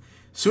from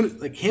soon.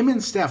 Like, him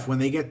and Steph, when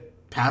they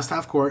get past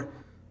half court,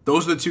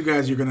 those are the two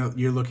guys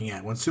you're looking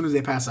at. As soon as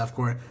they pass half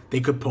court, they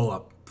could pull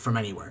up from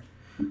anywhere.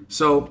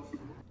 So,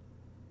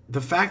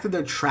 the fact that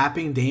they're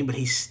trapping Dame, but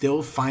he's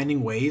still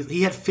finding ways.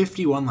 He had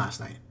 51 last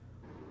night.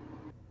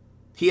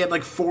 He had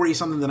like 40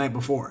 something the night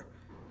before.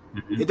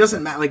 It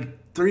doesn't matter.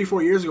 Like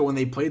 3-4 years ago when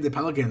they played the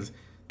Pelicans,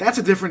 that's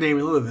a different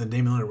Damian Lillard than the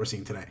Damian Lillard we're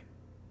seeing today.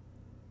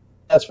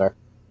 That's fair.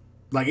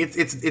 Like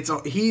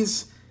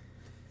he's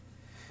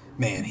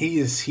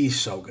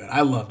so good.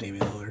 I love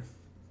Damian Lillard.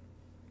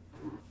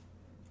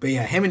 But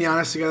yeah, him and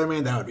Giannis together,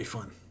 man, that would be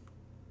fun.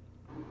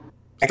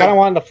 I kind of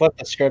wanted to flip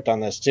the script on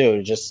this too.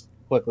 To just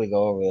quickly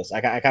go over this. I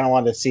kind of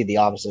wanted to see the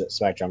opposite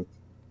spectrum.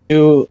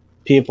 Two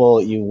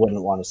people you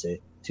wouldn't want to see.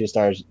 Two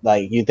stars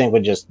like you think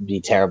would just be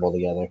terrible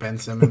together. Ben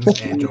Simmons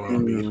and Joel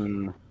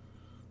Embiid.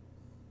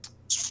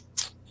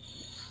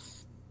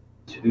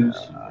 Two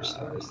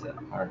superstars that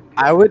are.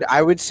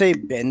 I would say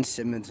Ben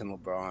Simmons and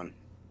LeBron.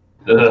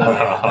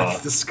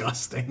 That's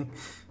disgusting.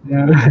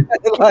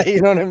 Like,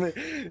 you know what I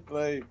mean?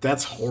 Like,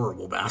 That's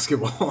horrible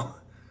basketball.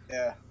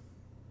 yeah.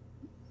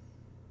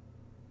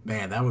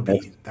 Man, that would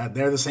be that.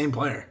 They're the same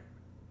player.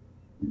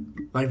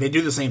 Like they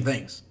do the same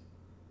things.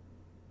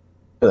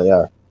 They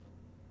are.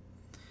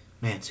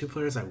 Man, two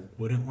players I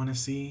wouldn't want to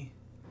see.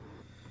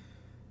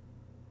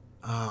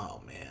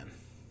 Oh man.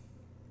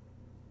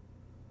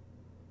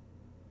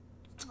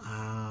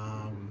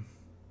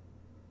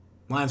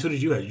 Lions, who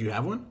did you have? Did you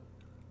have one?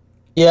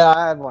 Yeah,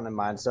 I had one in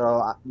mind.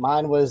 So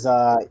mine was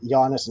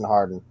Giannis and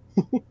Harden.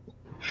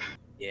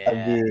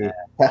 Yeah.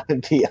 That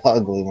would be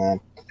ugly, man.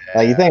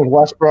 Like you think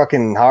Westbrook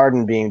and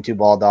Harden being too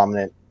ball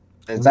dominant.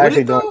 It's Would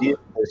actually it, though? doing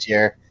decent this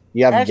year.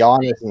 You have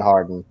Actually- Giannis and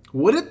Harden.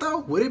 Would it though?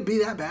 Would it be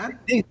that bad?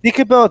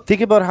 Think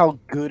about how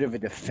good of a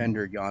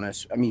defender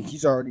Giannis. I mean,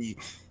 he's already,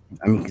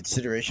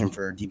 consideration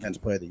for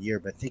defensive player of the year.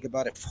 But think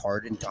about if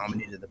Harden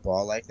dominated the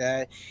ball like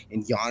that,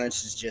 and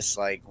Giannis is just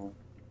like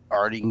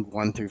guarding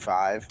 1 through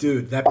 5.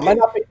 Dude, that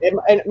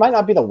It might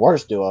not be the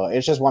worst duo.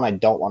 It's just one I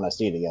don't want to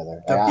see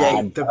together. The- I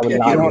yeah, would the- not you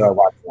know enjoy what?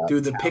 watching that.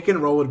 dude, the pick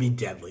and roll would be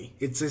deadly.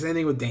 It's the same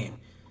thing with Dame.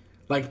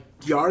 Like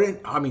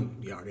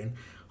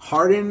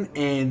Harden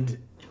and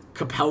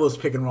Capella's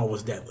pick and roll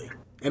was deadly.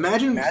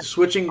 Imagine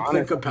switching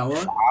Clint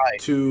Capella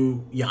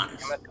to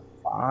Giannis.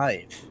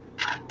 5.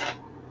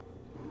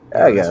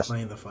 Yeah, I Giannis guess.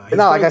 playing the 5. But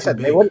no, like I He's said,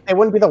 way they too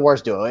wouldn't be the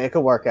worst duo. It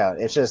could work out.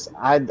 It's just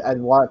I'd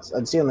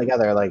see them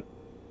together. Like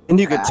And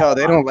you could tell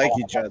they don't like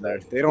each other.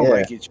 They don't Yeah.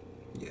 like each other.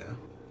 big. Yeah.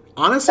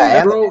 Honestly,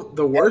 Yeah, and- bro,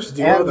 the worst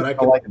duo and that I the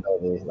could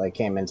likability like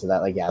came into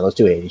that. Like those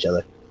two hate each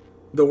other.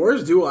 the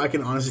worst duo I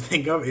can honestly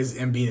think of is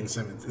Embiid and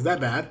Simmons. Is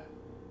that bad?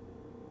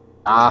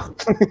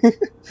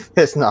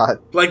 It's not.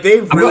 Like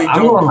they really I'm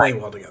don't more play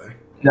like- well together.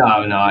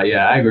 No,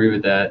 yeah, I agree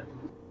with that.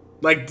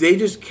 Like they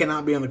just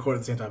cannot be on the court at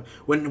the same time.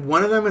 When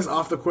one of them is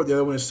off the court, the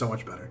other one is so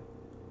much better.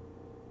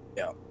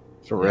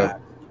 For real.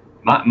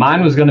 Yeah.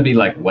 Mine was gonna be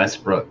like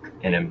Westbrook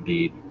and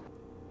Embiid.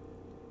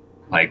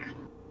 Like,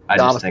 I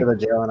just Opposite think, of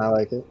Jalen, I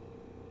like it.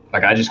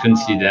 like, I just couldn't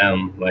see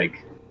them.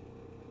 Like,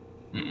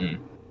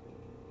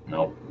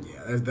 no.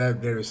 Yeah,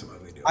 there is some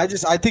ugly duo.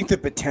 I think the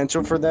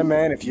potential for them,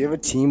 man. If you have a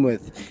team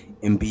with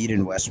Embiid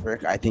and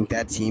Westbrook, I think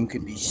that team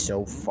could be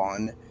so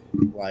fun.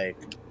 Like,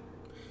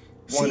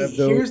 one See, of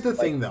those, here's the like,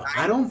 thing though.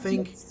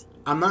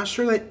 I'm not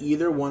sure that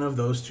either one of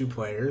those two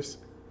players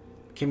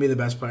can be the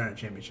best player on a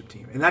championship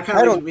team. And that kind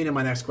I of don't- leads me to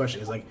my next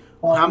question: is like,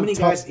 how many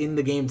guys in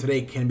the game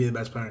today can be the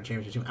best player on a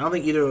championship team? I don't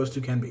think either of those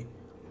two can be.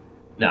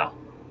 No.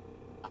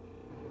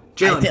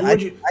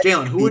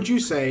 Jalen, who would you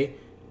say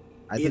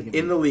I think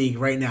in the league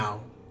right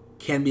now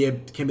can be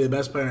the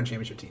best player on a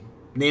championship team?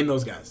 Name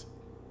those guys.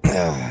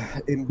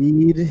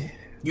 Embiid.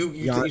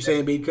 You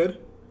say Embiid could?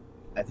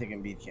 I think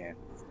Embiid can.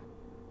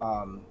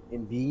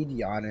 Embiid,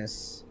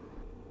 Giannis,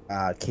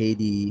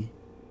 KD,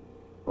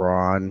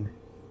 Braun,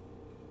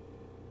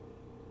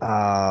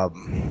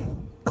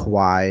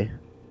 Kawhi,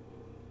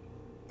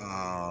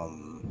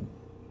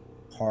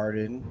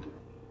 Harden.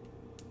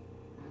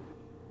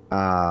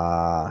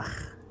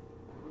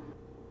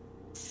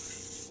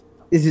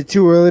 Is it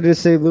too early to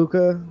say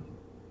Luka?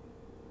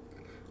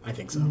 I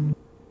think so.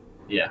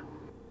 Yeah.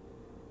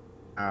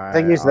 I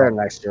think he's there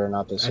next year,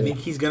 not this I year. think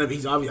he's gonna.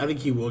 He's obvious. I think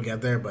he will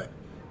get there, but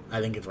I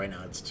think it's right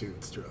now. It's too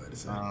early to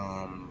say.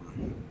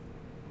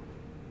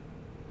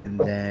 And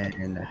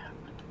then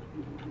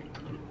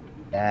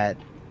that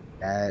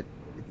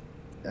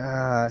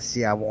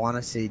see, I want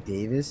to say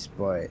Davis,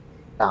 but it's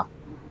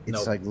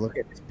Nope. like look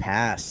at his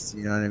past.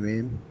 You know what I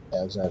mean?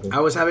 Yeah, exactly. I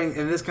was having,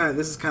 and this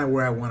is kind of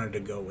where I wanted to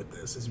go with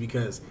this, is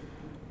because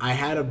I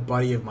had a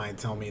buddy of mine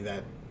tell me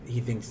that he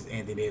thinks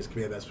Anthony Davis could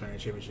be the best player in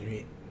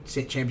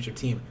the championship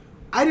team.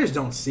 I just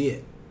don't see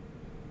it.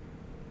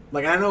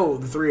 Like, I know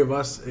the three of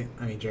us.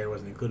 I mean, Jared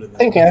wasn't included. In I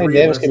think the Anthony three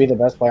of Davis us- could be the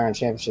best player on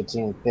championship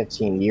team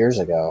 15 years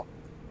ago.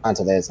 On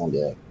today's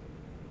NBA.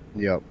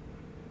 Yep.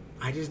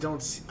 I just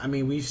don't. See, I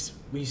mean, we've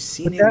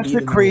seen But him. that's be the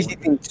number crazy one.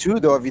 thing too,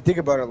 though. If you think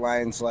about it,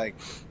 Lions, like,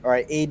 all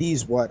right,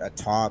 AD's what, a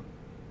top?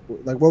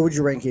 Like, what would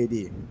you rank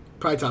AD?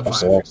 Probably top five.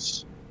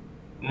 Six.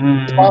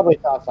 Mm, It's probably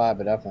top 5,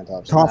 but definitely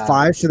top 6. Top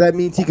 5. So that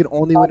means he can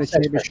only win a Top 6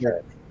 for championship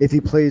sure. if he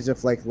plays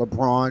with like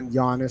LeBron,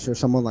 Giannis, or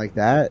someone like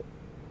that.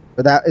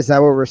 But that is that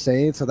what we're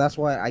saying? So that's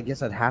why I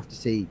guess I'd have to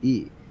say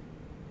AD.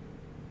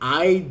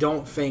 I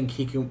don't think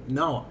he can.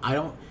 No, I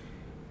don't.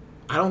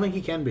 I don't think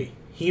he can be.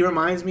 He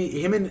reminds me.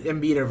 Him and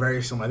Embiid are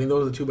very similar. I think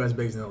those are the two best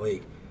bigs in the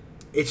league.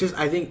 It's just.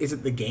 I think. Is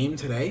it the game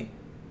today?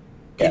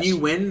 Can Yes. you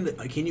win?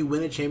 Can you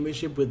win a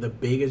championship with the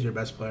big as your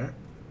best player?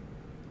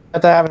 You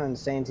have to have an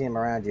insane team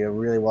around you, a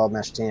really well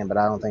meshed team, but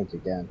I don't think you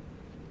can.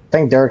 I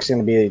think Dirk's going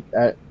to be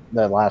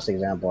the last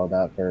example of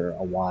that for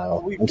a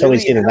while We until we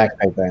really see the have- next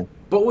big thing.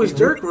 But was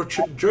Dirk?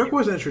 Dirk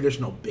wasn't a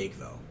traditional big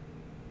though.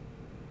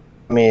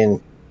 I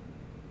mean,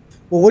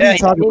 Well, what are Yeah, you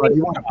talking he- about?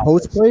 You want a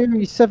post player?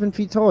 He's 7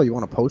 feet tall. You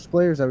want a post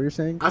player? Is that what you're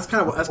saying? That's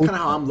kind of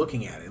how I'm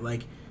looking at it.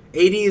 Like,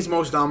 AD is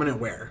most dominant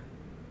where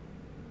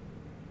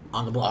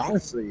on the block.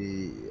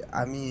 Honestly,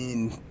 I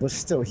mean, but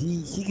still,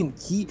 he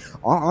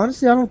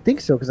honestly, I don't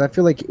think so, because I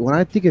feel like when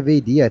I think of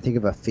AD, I think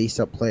of a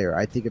face-up player.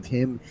 I think of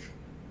him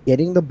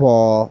getting the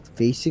ball,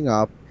 facing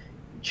up,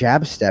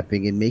 jab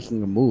stepping, and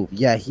making a move.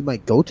 Yeah, he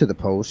might go to the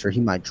post or he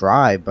might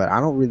drive, but I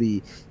don't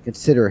really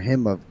consider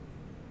him of,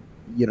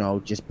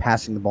 just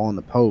passing the ball in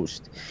the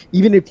post.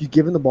 Even if you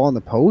give him the ball in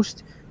the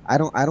post, I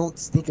don't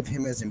think of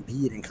him as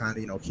Embiid and kind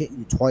of hitting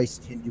you twice,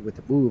 hitting you with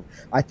the move.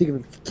 I think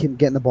of him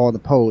getting the ball in the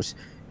post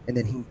and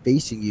then him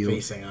facing you.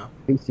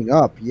 Facing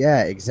up.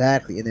 Yeah,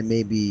 exactly. And then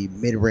maybe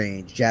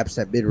mid-range, jab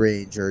step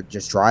mid-range, or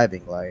just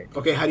driving. Like,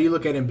 Okay, how do you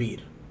look at Embiid?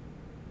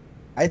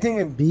 I think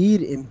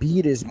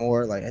Embiid is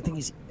more like, I think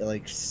he's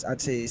like, I'd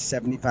say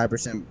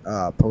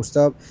 75% post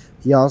up.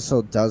 He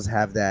also does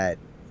have that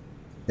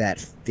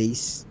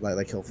face,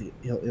 like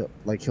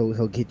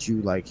he'll get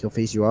you, like he'll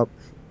face you up,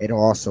 and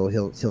also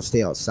he'll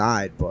stay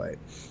outside. But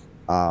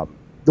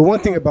the one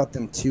thing about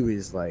them too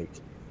is like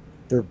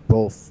they're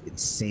both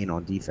insane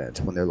on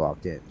defense when they're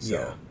locked in. So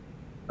Yeah.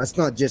 let's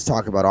not just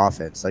talk about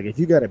offense. Like, if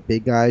you got a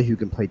big guy who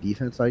can play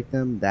defense like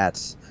them,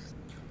 that's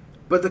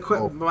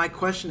But my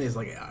question is,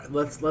 like,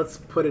 let's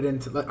put it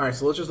into. All right,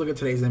 so let's just look at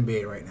today's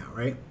NBA right now,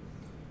 right?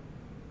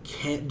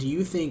 Do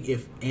you think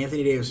if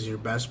Anthony Davis is your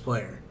best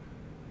player,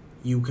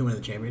 you can win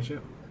the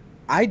championship?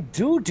 I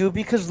do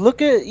because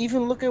look at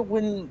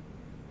when,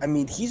 I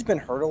mean, he's been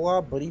hurt a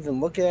lot, but even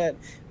look at,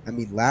 I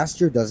mean, last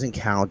year doesn't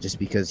count just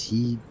because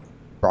he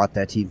brought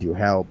that team through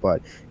hell.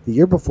 But the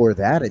year before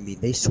that, I mean,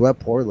 they swept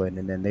Portland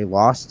and then they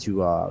lost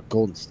to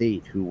Golden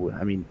State, who,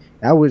 I mean,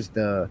 that was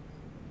that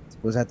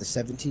the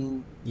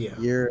 17 Yeah.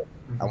 year?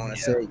 I want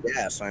to say,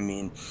 yes, I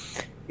mean,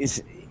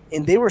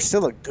 and they were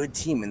still a good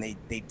team, and they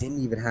didn't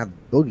even have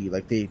Boogie.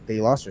 Like, they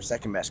lost their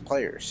second best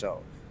player. So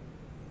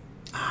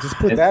just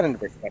put that into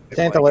perspective.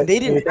 think Like, the they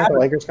didn't have the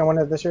Lakers can win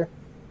it this year?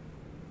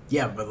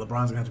 Yeah, but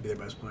LeBron's gonna have to be their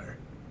best player.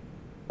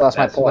 That's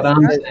my That's what point.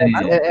 I'm If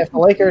saying. the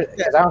Lakers,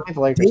 because I don't think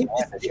the Lakers can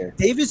win this year.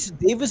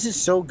 Davis is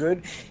so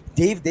good.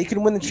 They could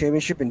win the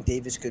championship, and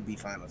Davis could be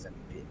Finals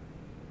MVP.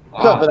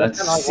 No, but That's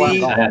that's not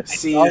see- LeBron.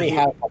 see, They already he-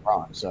 have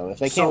LeBron, so if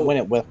they So- can't win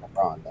it with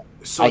LeBron, then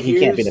So he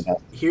can't be the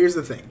best. Here's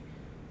the thing.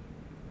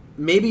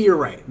 Maybe you're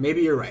right.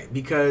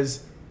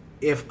 Because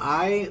if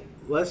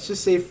let's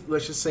just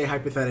say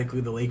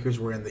hypothetically the Lakers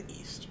were in the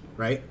East,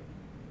 right?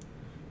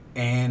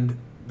 And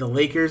the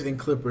Lakers and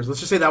Clippers, let's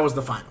just say that was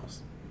the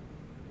finals.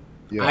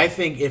 yeah. I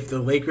think if the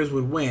Lakers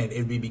would win,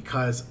 it'd be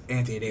because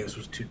Anthony Davis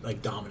was too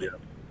dominant.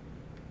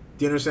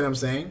 Do you understand what I'm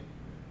saying?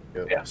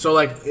 Yeah. So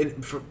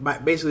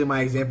basically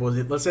my example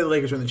is, let's say the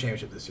Lakers win the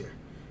championship this year.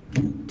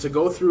 To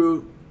go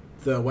through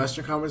the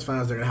Western Conference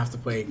Finals, they're gonna have to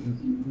play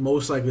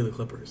most likely the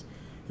Clippers.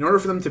 In order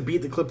for them to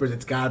beat the Clippers,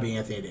 it's gotta be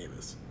Anthony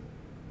Davis.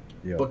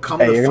 Yeah. But come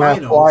Hey, the you're gonna have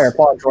to finals, fly or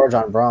Paul George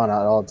on Braun at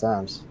all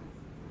times.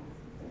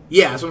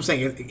 yeah, that's what I'm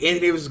saying. Anthony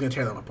Davis is gonna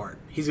tear them apart.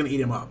 He's gonna eat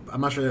them up.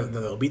 I'm not sure that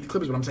they'll beat the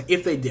Clippers, but I'm saying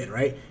if they did,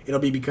 right, it'll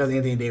be because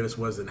Anthony Davis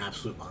was an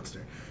absolute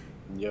monster.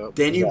 Yep.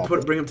 Then you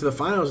Exactly. bring him to the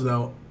finals,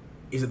 though.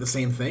 Is it the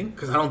same thing?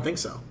 Because I don't think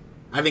so.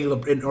 I think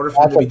in order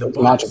for them to beat the It's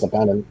matchup Bucks,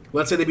 dependent.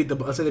 let's say they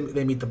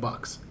meet the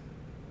Bucks.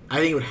 I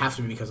think it would have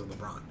to be because of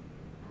LeBron.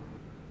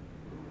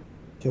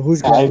 So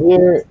who's Yeah,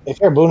 going? if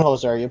you're a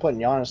Boonholzer, you're putting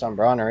Giannis on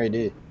Braun or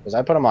AD. Because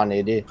I put him on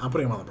AD. I'm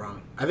putting him on LeBron.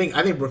 I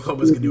think Brooke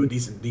Lopez can do a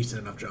decent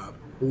enough job.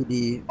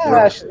 AD?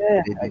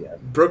 I guess.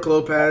 Brooke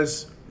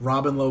Lopez,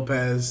 Robin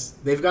Lopez.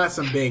 They've got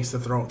some bigs to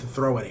throw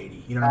at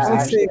 80. You know what I'm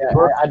Actually, saying?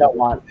 I don't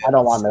want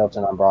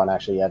Middleton on Braun.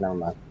 Actually, yeah, never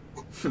mind.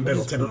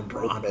 Middleton on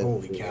Braun.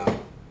 Holy cow.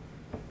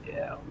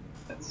 Yeah,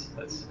 that's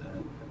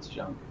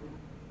junk.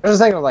 I was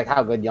thinking of like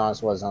how good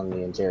Giannis was on the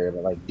interior,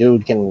 but like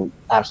dude can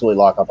absolutely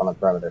lock up on the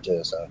perimeter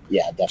too. So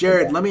yeah, definitely.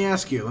 Jared, let me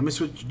ask you. Let me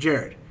switch.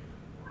 Jared,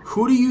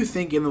 who do you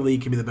think in the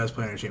league can be the best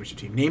player on a championship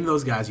team? Name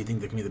those guys you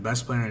think that can be the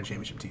best player on a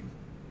championship team.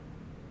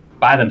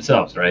 By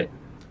themselves, right?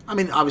 I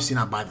mean, obviously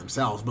not by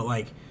themselves, but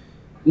like,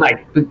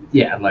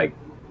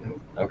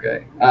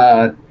 okay.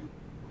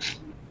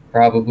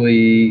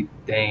 Probably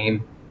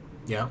Dame,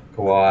 yeah, I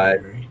Kawhi,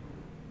 agree.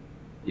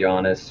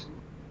 Giannis,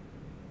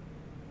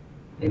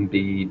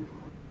 Embiid.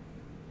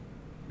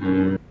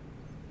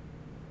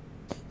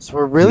 So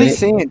we're really Nick.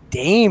 saying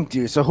Dame,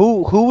 dude. So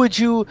who would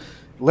you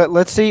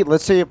let's say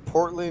if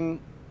Portland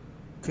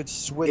could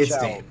switch It's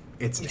out Dame.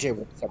 It's CJ Dame.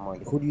 with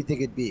someone, who do you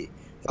think it'd be?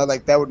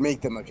 Like that would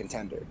make them a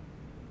contender.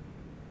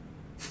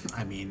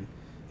 I mean,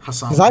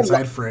 Hassan Because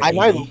Whiteside for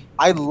 80.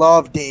 I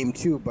love Dame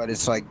too, but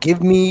it's like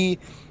give me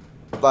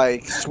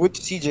like switch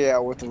CJ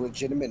out with a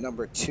legitimate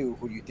number 2.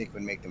 Who do you think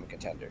would make them a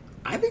contender?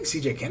 I think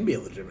CJ can be a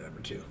legitimate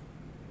number 2.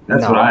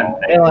 That's what I'm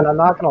saying. Jalen, I'm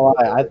not gonna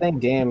lie. I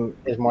think Dame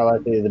is more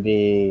likely to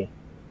be,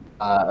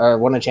 or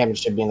win a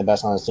championship being the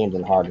best on his team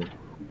than Harden.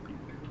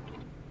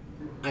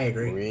 I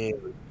agree. Really?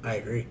 I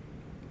agree.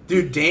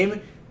 Dude,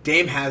 Dame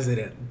has it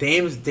in.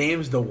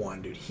 Dame's the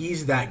one, dude.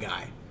 He's that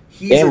guy.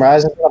 Dame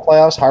rises in the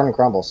playoffs, Harden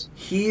crumbles.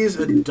 He is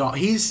a dog.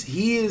 He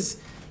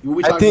is.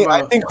 We I talked think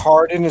about.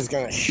 Harden is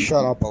gonna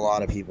shut up a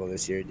lot of people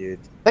this year, dude.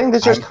 I think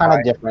it's just I'm kind of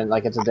fine. different.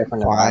 Like it's a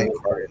different Why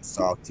environment. Harden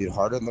sucked, dude?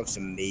 Harden looks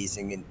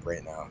amazing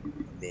right now.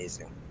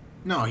 Amazing.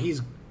 No,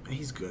 he's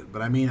good,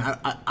 but I mean,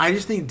 I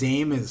just think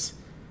Dame has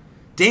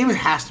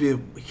to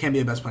be can be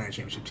the best player on a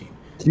championship team.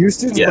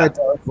 Houston's Yeah. my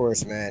dark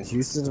horse, man.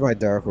 Houston's my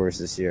dark horse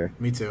this year.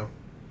 Me too.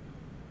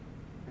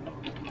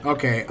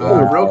 Okay,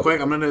 Oh, real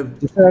quick, I'm gonna.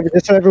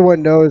 Just so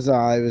everyone knows, it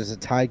was a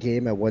tie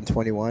game at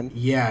 121.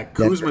 Yeah,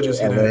 Kuzma just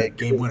hit a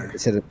game winner.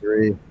 Just hit a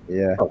 3.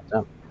 Yeah. Oh,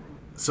 damn.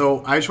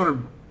 So I just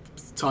want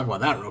to talk about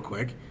that real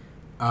quick.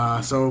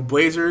 So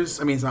Blazers,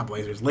 I mean it's not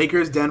Blazers.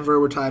 Lakers, Denver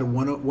were tied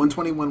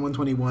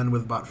 121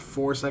 with about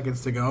 4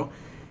 seconds to go,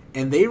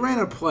 and they ran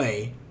a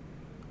play.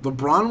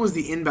 LeBron was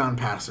the inbound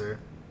passer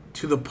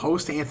to the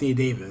post to Anthony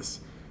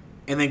Davis,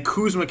 and then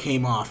Kuzma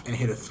came off and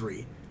hit a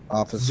 3.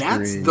 Off a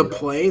That's screen. the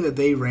play that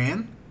they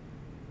ran.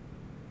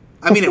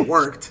 I mean, it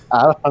worked.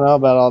 I don't know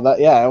about all that.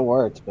 Yeah, it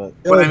worked, but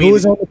Yo, But I mean- who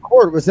was on the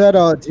court? Was that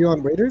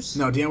Dion Waiters?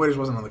 No, Deion Waiters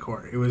wasn't on the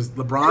court. It was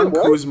LeBron, Hey,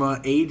 what?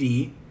 Kuzma,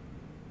 AD.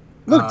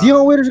 Look,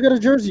 Dion Waiters got a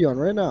jersey on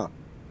right now.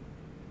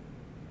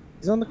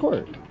 He's on the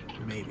court.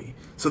 Maybe.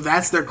 So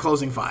that's their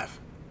closing 5.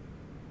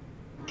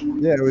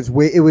 Yeah, it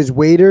was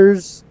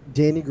Waiters,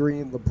 Danny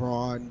Green,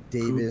 LeBron,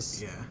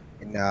 Davis, Yeah.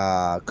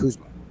 and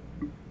Kuzma.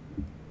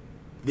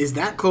 Is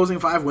that closing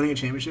 5 winning a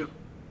championship?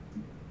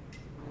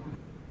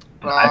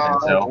 I think I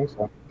so. don't think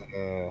so.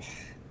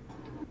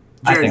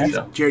 I Jared, think you,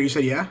 so. Jared, you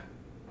said yeah?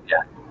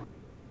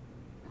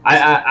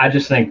 I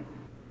just think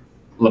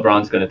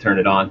LeBron's going to turn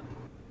it on.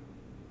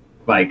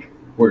 Like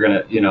we're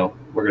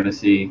gonna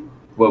see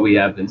what we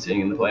have been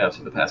seeing in the playoffs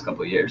for the past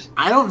couple of years.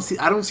 I don't see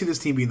this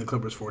team beating the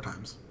Clippers 4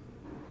 times.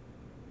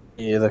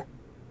 Me either.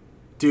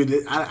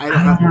 Dude, I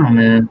don't know,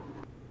 man.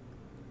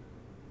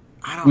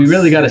 I don't We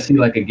really see- got to see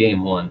like a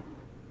game 1.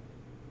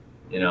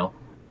 You know,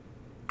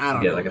 I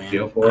don't get know, like a man.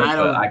 feel for it. I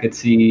don't. But I could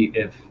see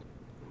if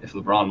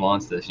LeBron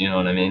wants this. You know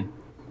what I mean?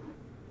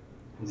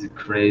 He's a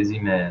crazy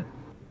man.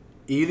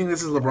 You think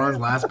this is LeBron's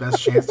last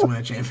best chance to win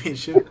a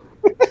championship?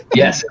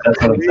 Yes,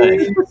 that's what I'm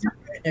saying.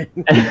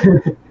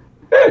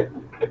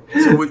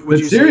 So would But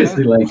you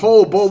seriously, say that? like,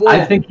 Whoa.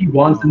 I think he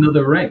wants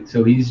another ring,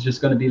 so he's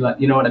just gonna be like,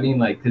 you know what I mean,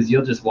 like, because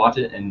you'll just watch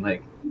it and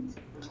like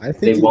I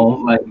they think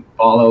won't like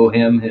follow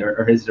him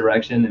or his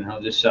direction, and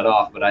he'll just shut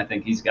off. But I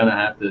think he's gonna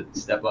have to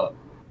step up,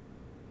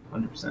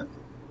 100%.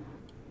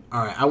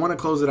 All right, I want to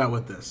close it out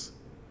with this.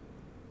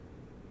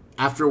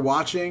 After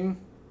watching,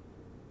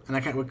 and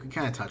we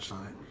kind of touched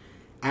on it.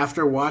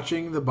 After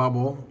watching the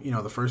bubble,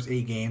 the first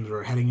 8 games,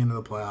 we're heading into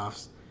the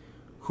playoffs.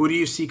 Who do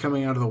you see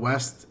coming out of the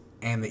West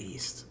and the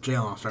East?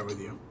 Jalen, I'll start with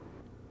you.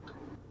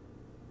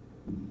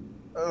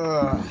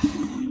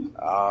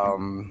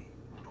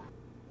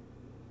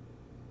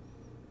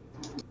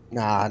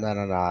 Nah. I'm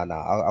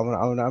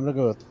gonna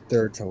go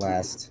third to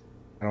last.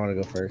 I don't want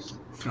to go first.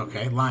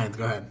 Okay, Lions,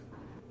 go ahead.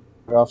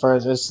 Well,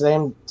 first, it's the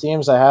same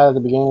teams I had at the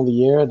beginning of the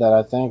year that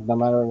I think no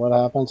matter what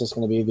happens, it's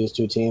going to be these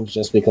 2 teams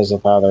just because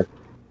of how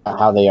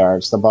they are.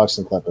 It's the Bucks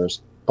and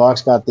Clippers.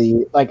 Bucks got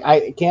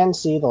I can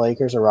see the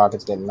Lakers or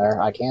Rockets getting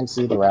there. I can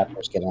see the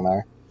Raptors getting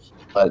there.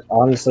 But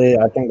honestly,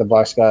 I think the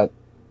Bucks got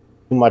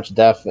too much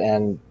depth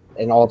and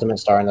an ultimate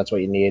star, and that's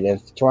what you need.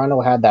 If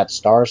Toronto had that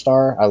star,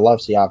 I love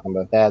Siakam, but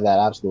if they had that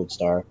absolute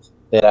star,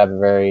 they'd have a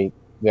very,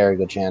 very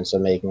good chance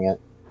of making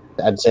it.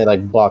 I'd say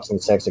like Bucks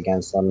and 6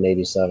 against them,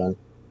 maybe 7.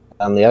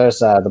 On the other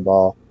side of the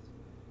ball,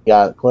 you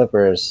got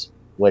Clippers,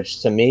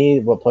 which to me,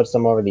 what puts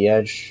them over the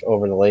edge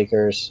over the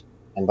Lakers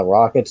and the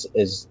Rockets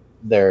is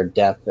their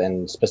depth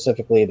and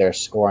specifically their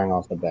scoring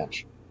off the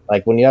bench.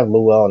 Like when you have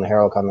Luell and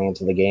Harrell coming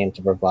into the game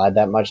to provide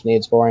that much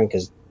need scoring,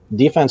 because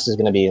defense is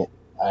going to be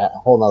a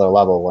whole nother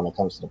level when it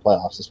comes to the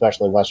playoffs,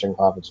 especially Western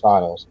Conference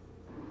Finals.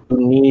 You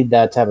need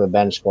that type of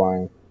bench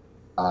scoring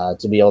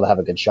to be able to have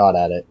a good shot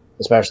at it,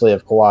 especially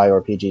if Kawhi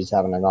or PG is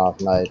having an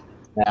off night.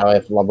 Now,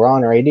 if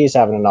LeBron or AD is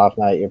having an off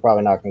night, you're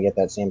probably not going to get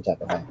that same type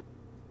of thing.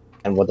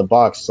 And with the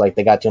Bucks, like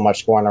they got too much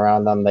scoring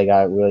around them, they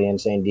got really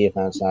insane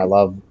defense, and I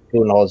love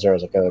Budenholzer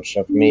as a coach.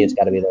 So for me, it's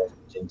got to be those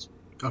teams.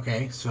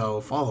 Okay,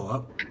 so follow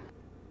up.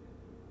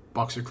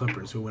 Bucks or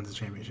Clippers? Who wins the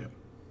championship?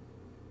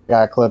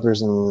 Got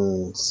Clippers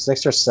in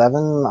 6 or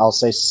 7. I'll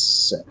say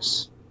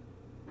 6.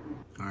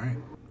 All right,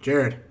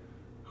 Jared.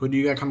 Who do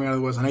you got coming out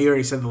of the West? I know you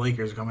already said the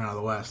Lakers are coming out of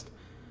the West.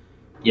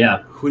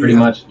 Yeah, Who do pretty you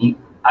much.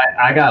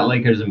 I got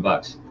Lakers and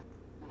Bucks.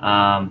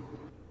 I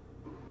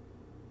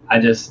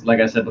just, like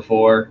I said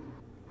before,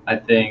 I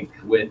think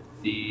with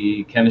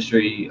the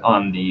chemistry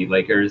on the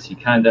Lakers, he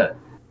kind of,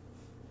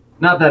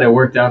 not that it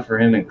worked out for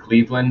him in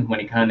Cleveland when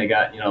he kind of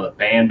got, the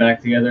band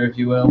back together, if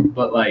you will,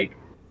 but like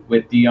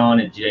with Dion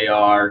and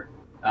JR,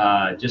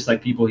 just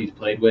like people he's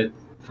played with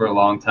for a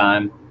long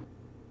time,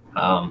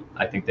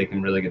 I think they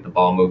can really get the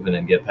ball moving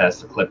and get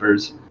past the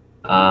Clippers.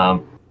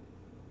 But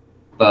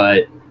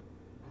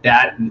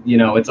that,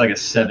 it's like a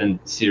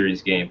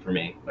 7-series game for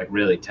me, like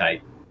really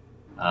tight.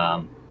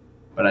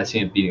 But I see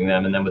him beating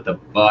them. And then with the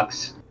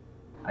Bucks,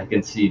 I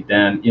can see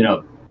them,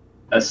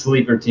 a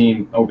sleeper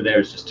team over there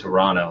is just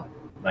Toronto.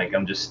 Like,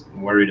 I'm just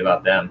worried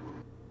about them.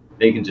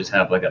 They can just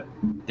have like a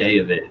day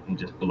of it and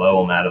just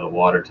blow them out of the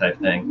water type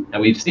thing.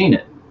 And we've seen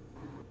it.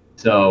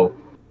 So,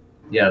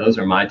 yeah, those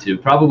are my two.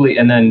 Probably,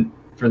 and then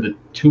for the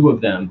two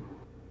of them,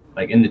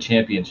 like in the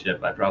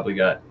championship, I probably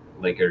got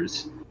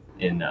Lakers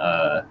in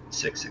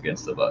 6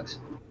 against the Bucks.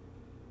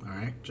 All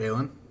right,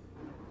 Jalen.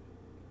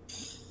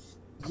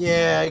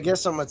 Yeah, I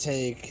guess I'm gonna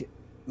take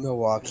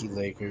Milwaukee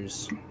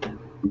Lakers.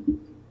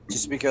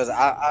 Just because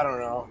I don't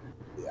know.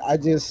 I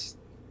just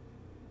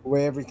the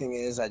way everything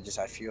is, I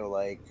feel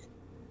like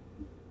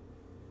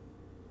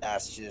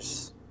that's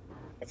just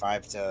if I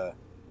have to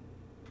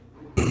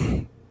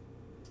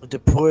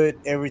put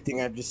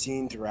everything I've just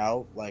seen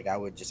throughout, like I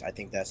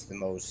think that's the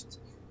most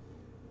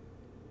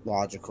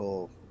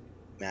logical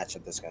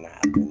matchup that's gonna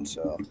happen.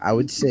 So I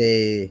would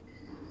say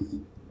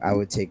I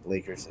would take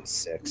Lakers in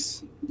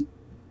 6.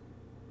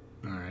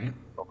 All right.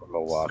 Over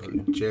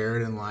Milwaukee. So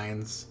Jared and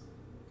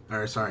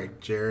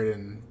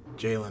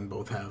Jalen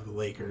both have the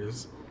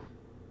Lakers.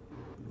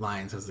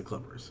 Lions has the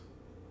Clippers.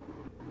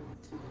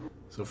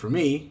 So for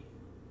me,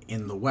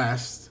 in the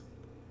West,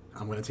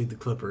 I'm going to take the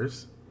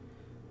Clippers.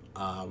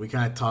 We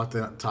kind of talked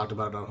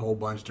about it a whole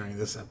bunch during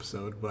this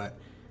episode, but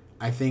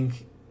I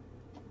think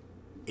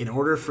in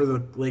order for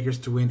the Lakers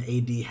to win,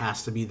 AD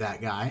has to be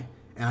that guy.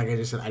 And like I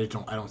just said, I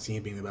don't see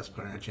him being the best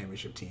player on a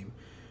championship team.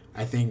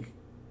 I think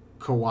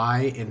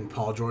Kawhi and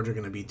Paul George are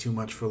going to be too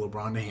much for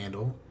LeBron to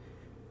handle.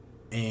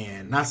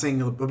 And not saying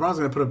LeBron's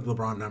going to put up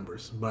LeBron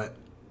numbers, but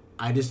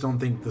I just don't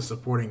think the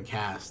supporting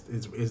cast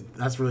is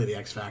that's really the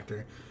X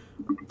factor.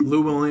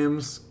 Lou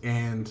Williams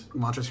and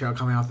Montrezl Harrell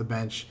coming off the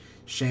bench,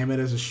 Shamet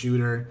as a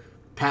shooter,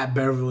 Pat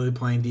Beverly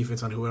playing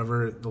defense on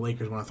whoever the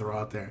Lakers want to throw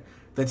out there.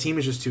 That team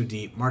is just too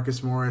deep.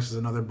 Marcus Morris is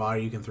another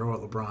body you can throw at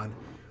LeBron.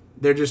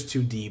 They're just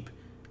too deep.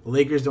 The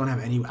Lakers don't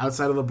have any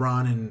outside of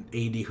LeBron and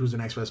AD. Who's the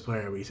next best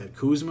player? We said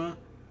Kuzma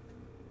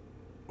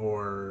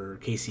or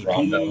KCP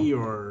Rondo.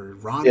 or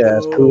Rondo. Yeah,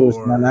 it's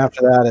cool. And then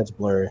after that, it's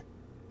blurry.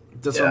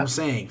 That's what I'm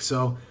saying.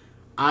 So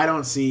I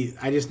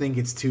just think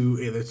it's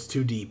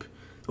too deep.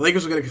 The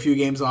Lakers will get a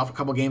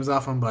couple games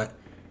off them, but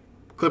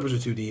Clippers are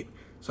too deep.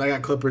 So I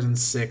got Clippers in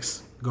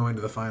 6 going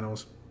to the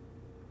finals.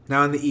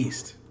 Now in the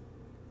East,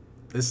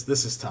 this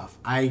is tough.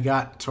 I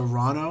got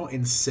Toronto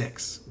in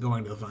 6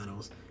 going to the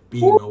finals,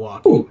 beating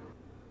Milwaukee.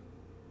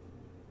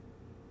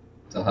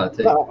 It's a hot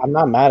take. I'm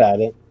not mad at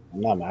it.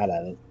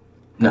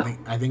 No.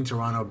 I think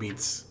Toronto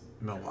beats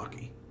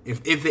Milwaukee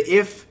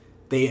if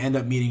they end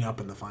up meeting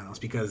up in the finals,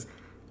 because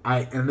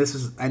I know this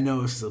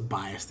is a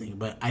biased thing,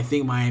 but I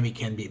think Miami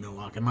can beat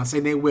Milwaukee. I'm not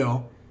saying they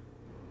will,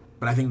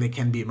 but I think they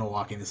can beat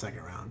Milwaukee in the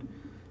second round.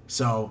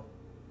 So,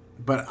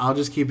 but I'll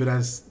just keep it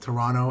as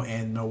Toronto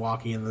and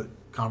Milwaukee in the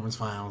conference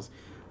finals.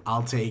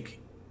 I'll take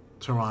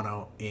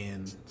Toronto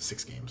in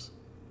 6 games.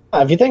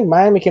 If you think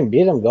Miami can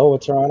beat them, go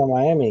with Toronto,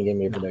 Miami, and give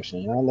me a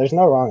prediction. There's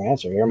no wrong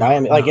answer here.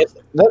 Miami, it's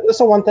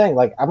the one thing.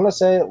 Like I'm gonna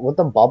say with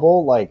the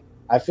bubble, like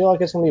I feel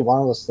like it's gonna be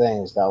one of those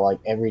things that like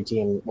every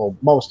team, well,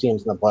 most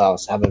teams in the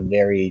playoffs have a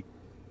very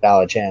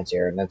valid chance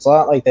here, and it's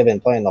not like they've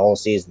been playing the whole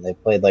season.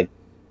 They've played like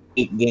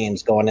 8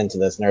 games going into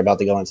this, and they're about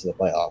to go into the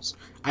playoffs.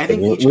 I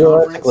think each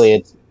realistically,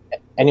 it's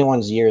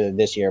anyone's year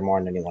this year more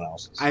than anyone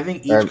else's. I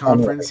think each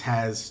conference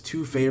has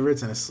 2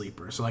 favorites and a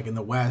sleeper. So like in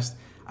the West,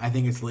 I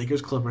think it's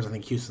Lakers, Clippers. I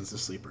think Houston's the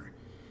sleeper.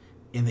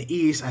 In the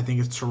East, I think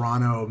it's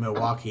Toronto,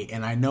 Milwaukee.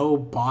 And I know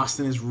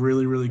Boston is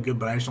really, really good,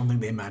 but I just don't think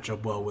they match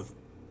up well with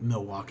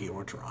Milwaukee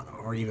or Toronto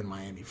or even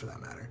Miami for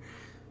that matter.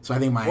 So I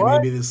think Miami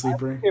would be the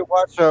sleeper.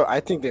 I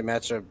think they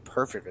match up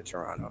perfect with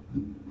Toronto.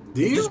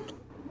 Do you?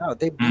 No,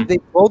 they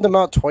rolled them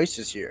out twice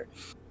this year.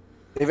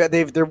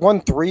 They've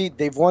won 3.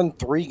 They've won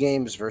 3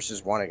 games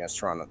versus 1 against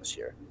Toronto this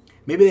year.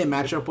 Maybe they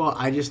match up well.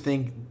 I just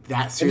think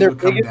that And series their will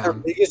come biggest, their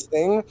down. biggest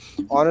thing,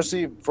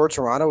 honestly, for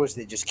Toronto is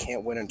they just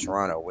can't win in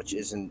Toronto, which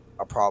isn't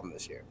a problem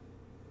this year.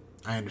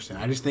 I understand.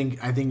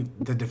 I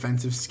think the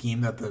defensive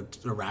scheme that the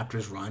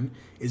Raptors run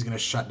is going to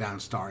shut down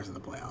stars in the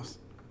playoffs.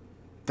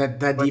 That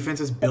defense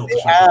is built to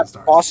shut down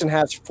stars. Boston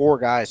has 4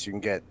 guys who can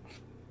get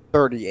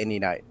 30 any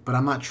night. But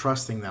I'm not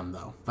trusting them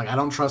though. Like I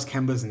don't trust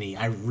Kemba's knee.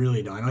 I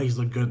really don't. I know he's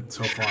looked good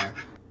so far.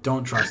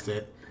 Don't trust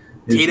it.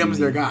 Tatum's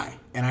their guy,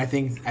 and I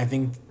think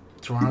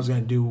Toronto's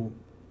going to do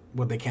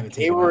what they can to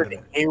take him out of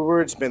it.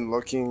 Hayward's been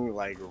looking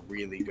like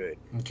really good.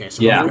 Okay,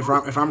 so Yeah.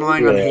 if I'm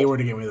relying on Hayward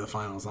to get me to the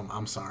finals,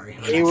 I'm sorry.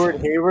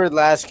 Hayward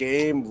last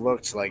game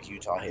looked like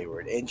Utah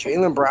Hayward. And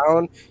Jaylen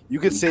Brown, you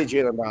could say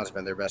Jaylen Brown's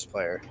been their best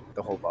player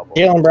the whole bubble.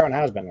 Jaylen Brown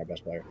has been their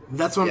best player.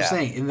 That's what I'm Yeah.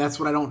 saying, and that's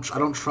what I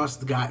don't trust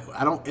the guy.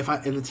 If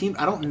the team,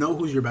 I don't know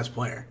who's your best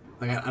player.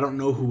 Like I don't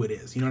know who it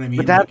is. You know what I mean?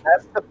 But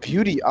that's the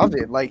beauty of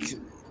it. Like,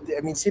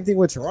 I mean, same thing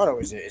with Toronto.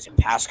 Is it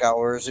Pascal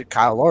or is it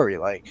Kyle Lowry?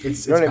 Like,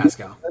 it's you know what I mean?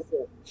 Pascal.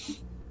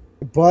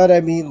 But I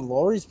mean,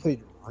 Lowry's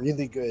played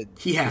really good.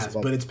 He this has,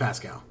 bubble. but it's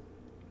Pascal.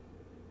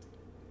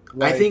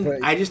 Like,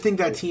 I just think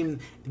that team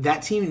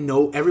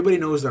everybody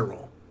knows their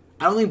role.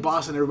 I don't think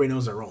Boston everybody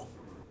knows their role.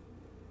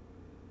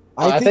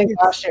 I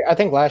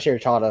think last year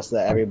taught us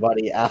that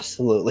everybody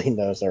absolutely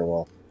knows their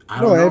role. I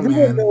don't know, everyone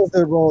man. knows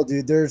their role,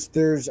 dude. There's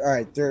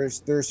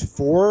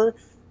 4.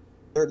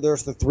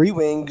 There's the 3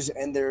 wings,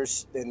 and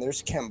there's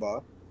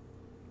Kemba,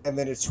 and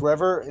then it's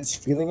whoever is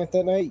feeling it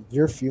that night.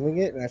 You're feeling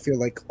it, and I feel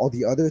like all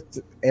the other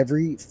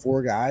every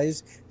 4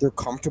 guys, they're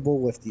comfortable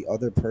with the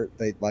other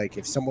like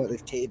if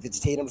it's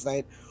Tatum's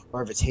night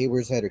or if it's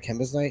Hayward's night or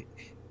Kemba's night,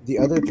 the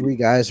other 3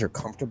 guys are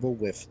comfortable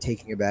with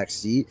taking a back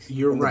seat.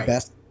 You're And right. The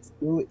best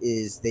thing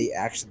is they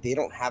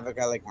don't have a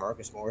guy like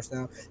Marcus Morris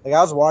now. Like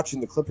I was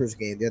watching the Clippers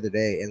game the other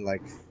day, and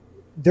like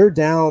they're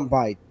down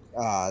by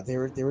they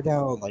were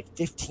down like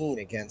 15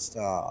 against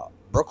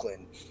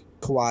Brooklyn.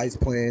 Kawhi's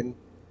playing,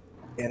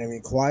 and I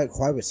mean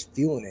Kawhi was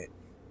feeling it.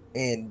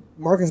 And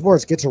Marcus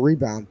Morris gets a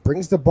rebound,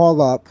 brings the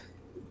ball up,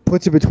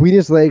 puts it between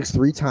his legs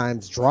 3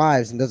 times,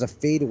 drives, and does a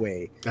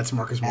fadeaway. That's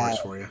Marcus Morris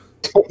for you.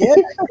 Yeah.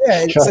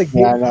 It's Trust like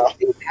me, I know.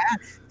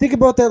 think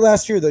about that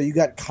last year though. You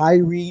got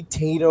Kyrie,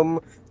 Tatum,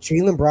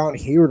 Jaylen Brown,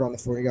 Hayward on the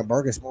floor. You got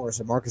Marcus Morris,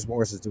 and Marcus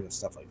Morris is doing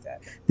stuff like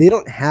that. They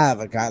don't have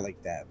a guy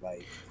like that.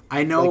 Like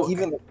I know. like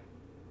even.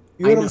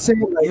 You know what I'm saying?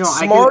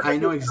 Like, I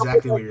know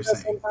exactly what you're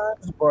saying.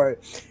 But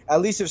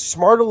at least if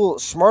Smart will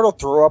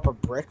throw up a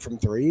brick from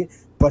 3,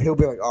 but he'll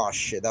be like, "Oh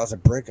shit, that was a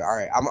brick. All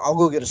right, I'll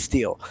go get a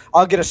steal.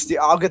 I'll get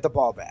the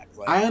ball back."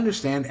 Like, I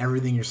understand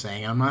everything you're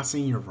saying. I'm not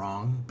saying you're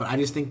wrong, but I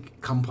just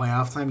think come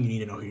playoff time, you need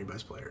to know who your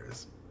best player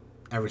is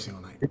every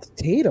single night. it's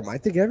Tatum. I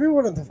think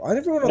everyone on the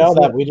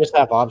That we just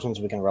have options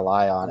we can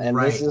rely on. And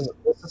Right. this is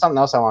something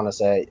else I want to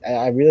say.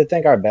 I really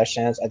think our best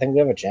chance, I think we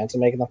have a chance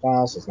of making the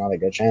finals. It's not a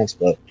good chance,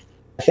 but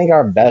I think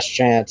our best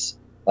chance,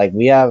 like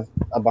we have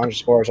a bunch of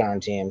scorers on our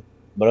team,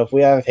 but if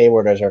we have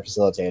Hayward as our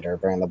facilitator,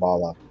 bringing the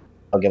ball up,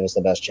 he'll give us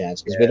the best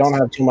chance because we don't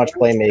have too much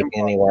playmaking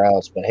anywhere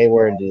else. But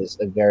Hayward is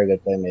a very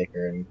good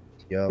playmaker and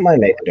Yo, it might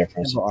make a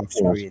difference. on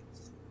screens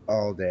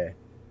all day.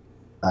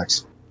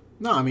 Thanks.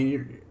 No, I mean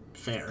you're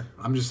fair.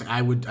 I'm just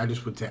saying.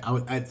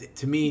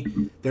 To me,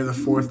 they're the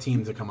 4th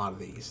team to come out of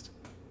the East.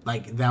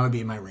 Like that would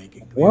be my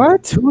ranking.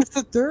 What? Who's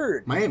the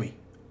 3rd? Miami.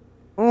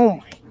 Oh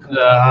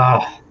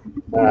my!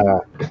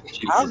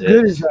 How Jesus.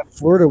 good has that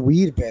Florida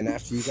weed been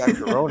after you got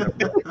Corona?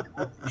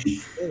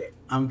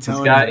 I'm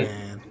telling got- you,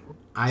 man.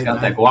 He's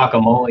got that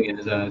guacamole in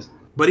his eyes.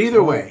 But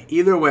either way,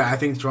 I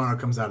think Toronto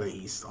comes out of the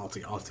East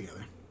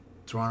altogether.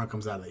 Toronto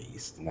comes out of the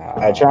East.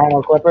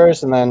 Toronto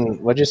Clippers, and then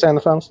what'd you say in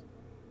the phones?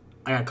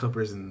 I got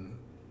Clippers in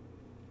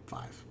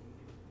 5.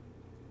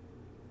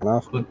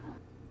 Enough.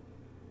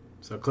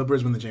 So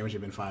Clippers win the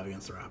championship in 5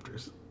 against the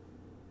Raptors.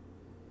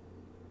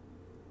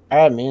 All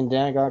right, me and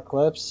Dan got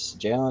Clips.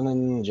 Jalen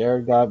and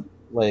Jared got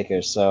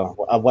Lakers. So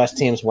West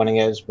team's winning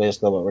it is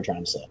basically what we're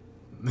trying to say.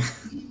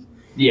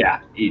 Yeah,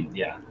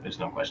 there's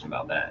no question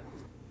about that.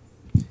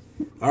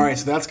 All right,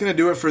 so that's going to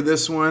do it for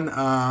this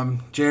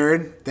one.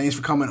 Jared, thanks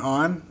for coming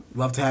on.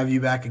 Love to have you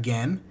back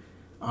again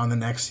on the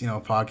next,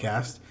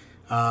 podcast.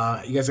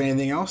 You guys got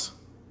anything else?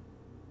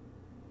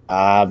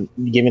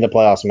 Give me the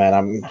playoffs,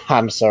 man.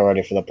 I'm so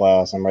ready for the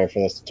playoffs. I'm ready for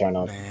this to turn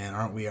up. Man,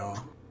 aren't we all?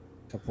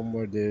 Couple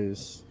more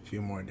days. A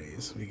few more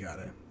days. We got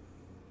it.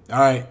 All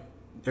right.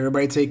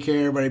 Everybody take care.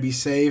 Everybody be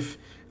safe.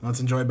 And let's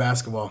enjoy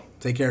basketball.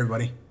 Take care,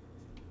 everybody.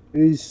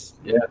 Peace.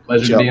 Yeah,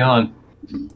 pleasure to be on.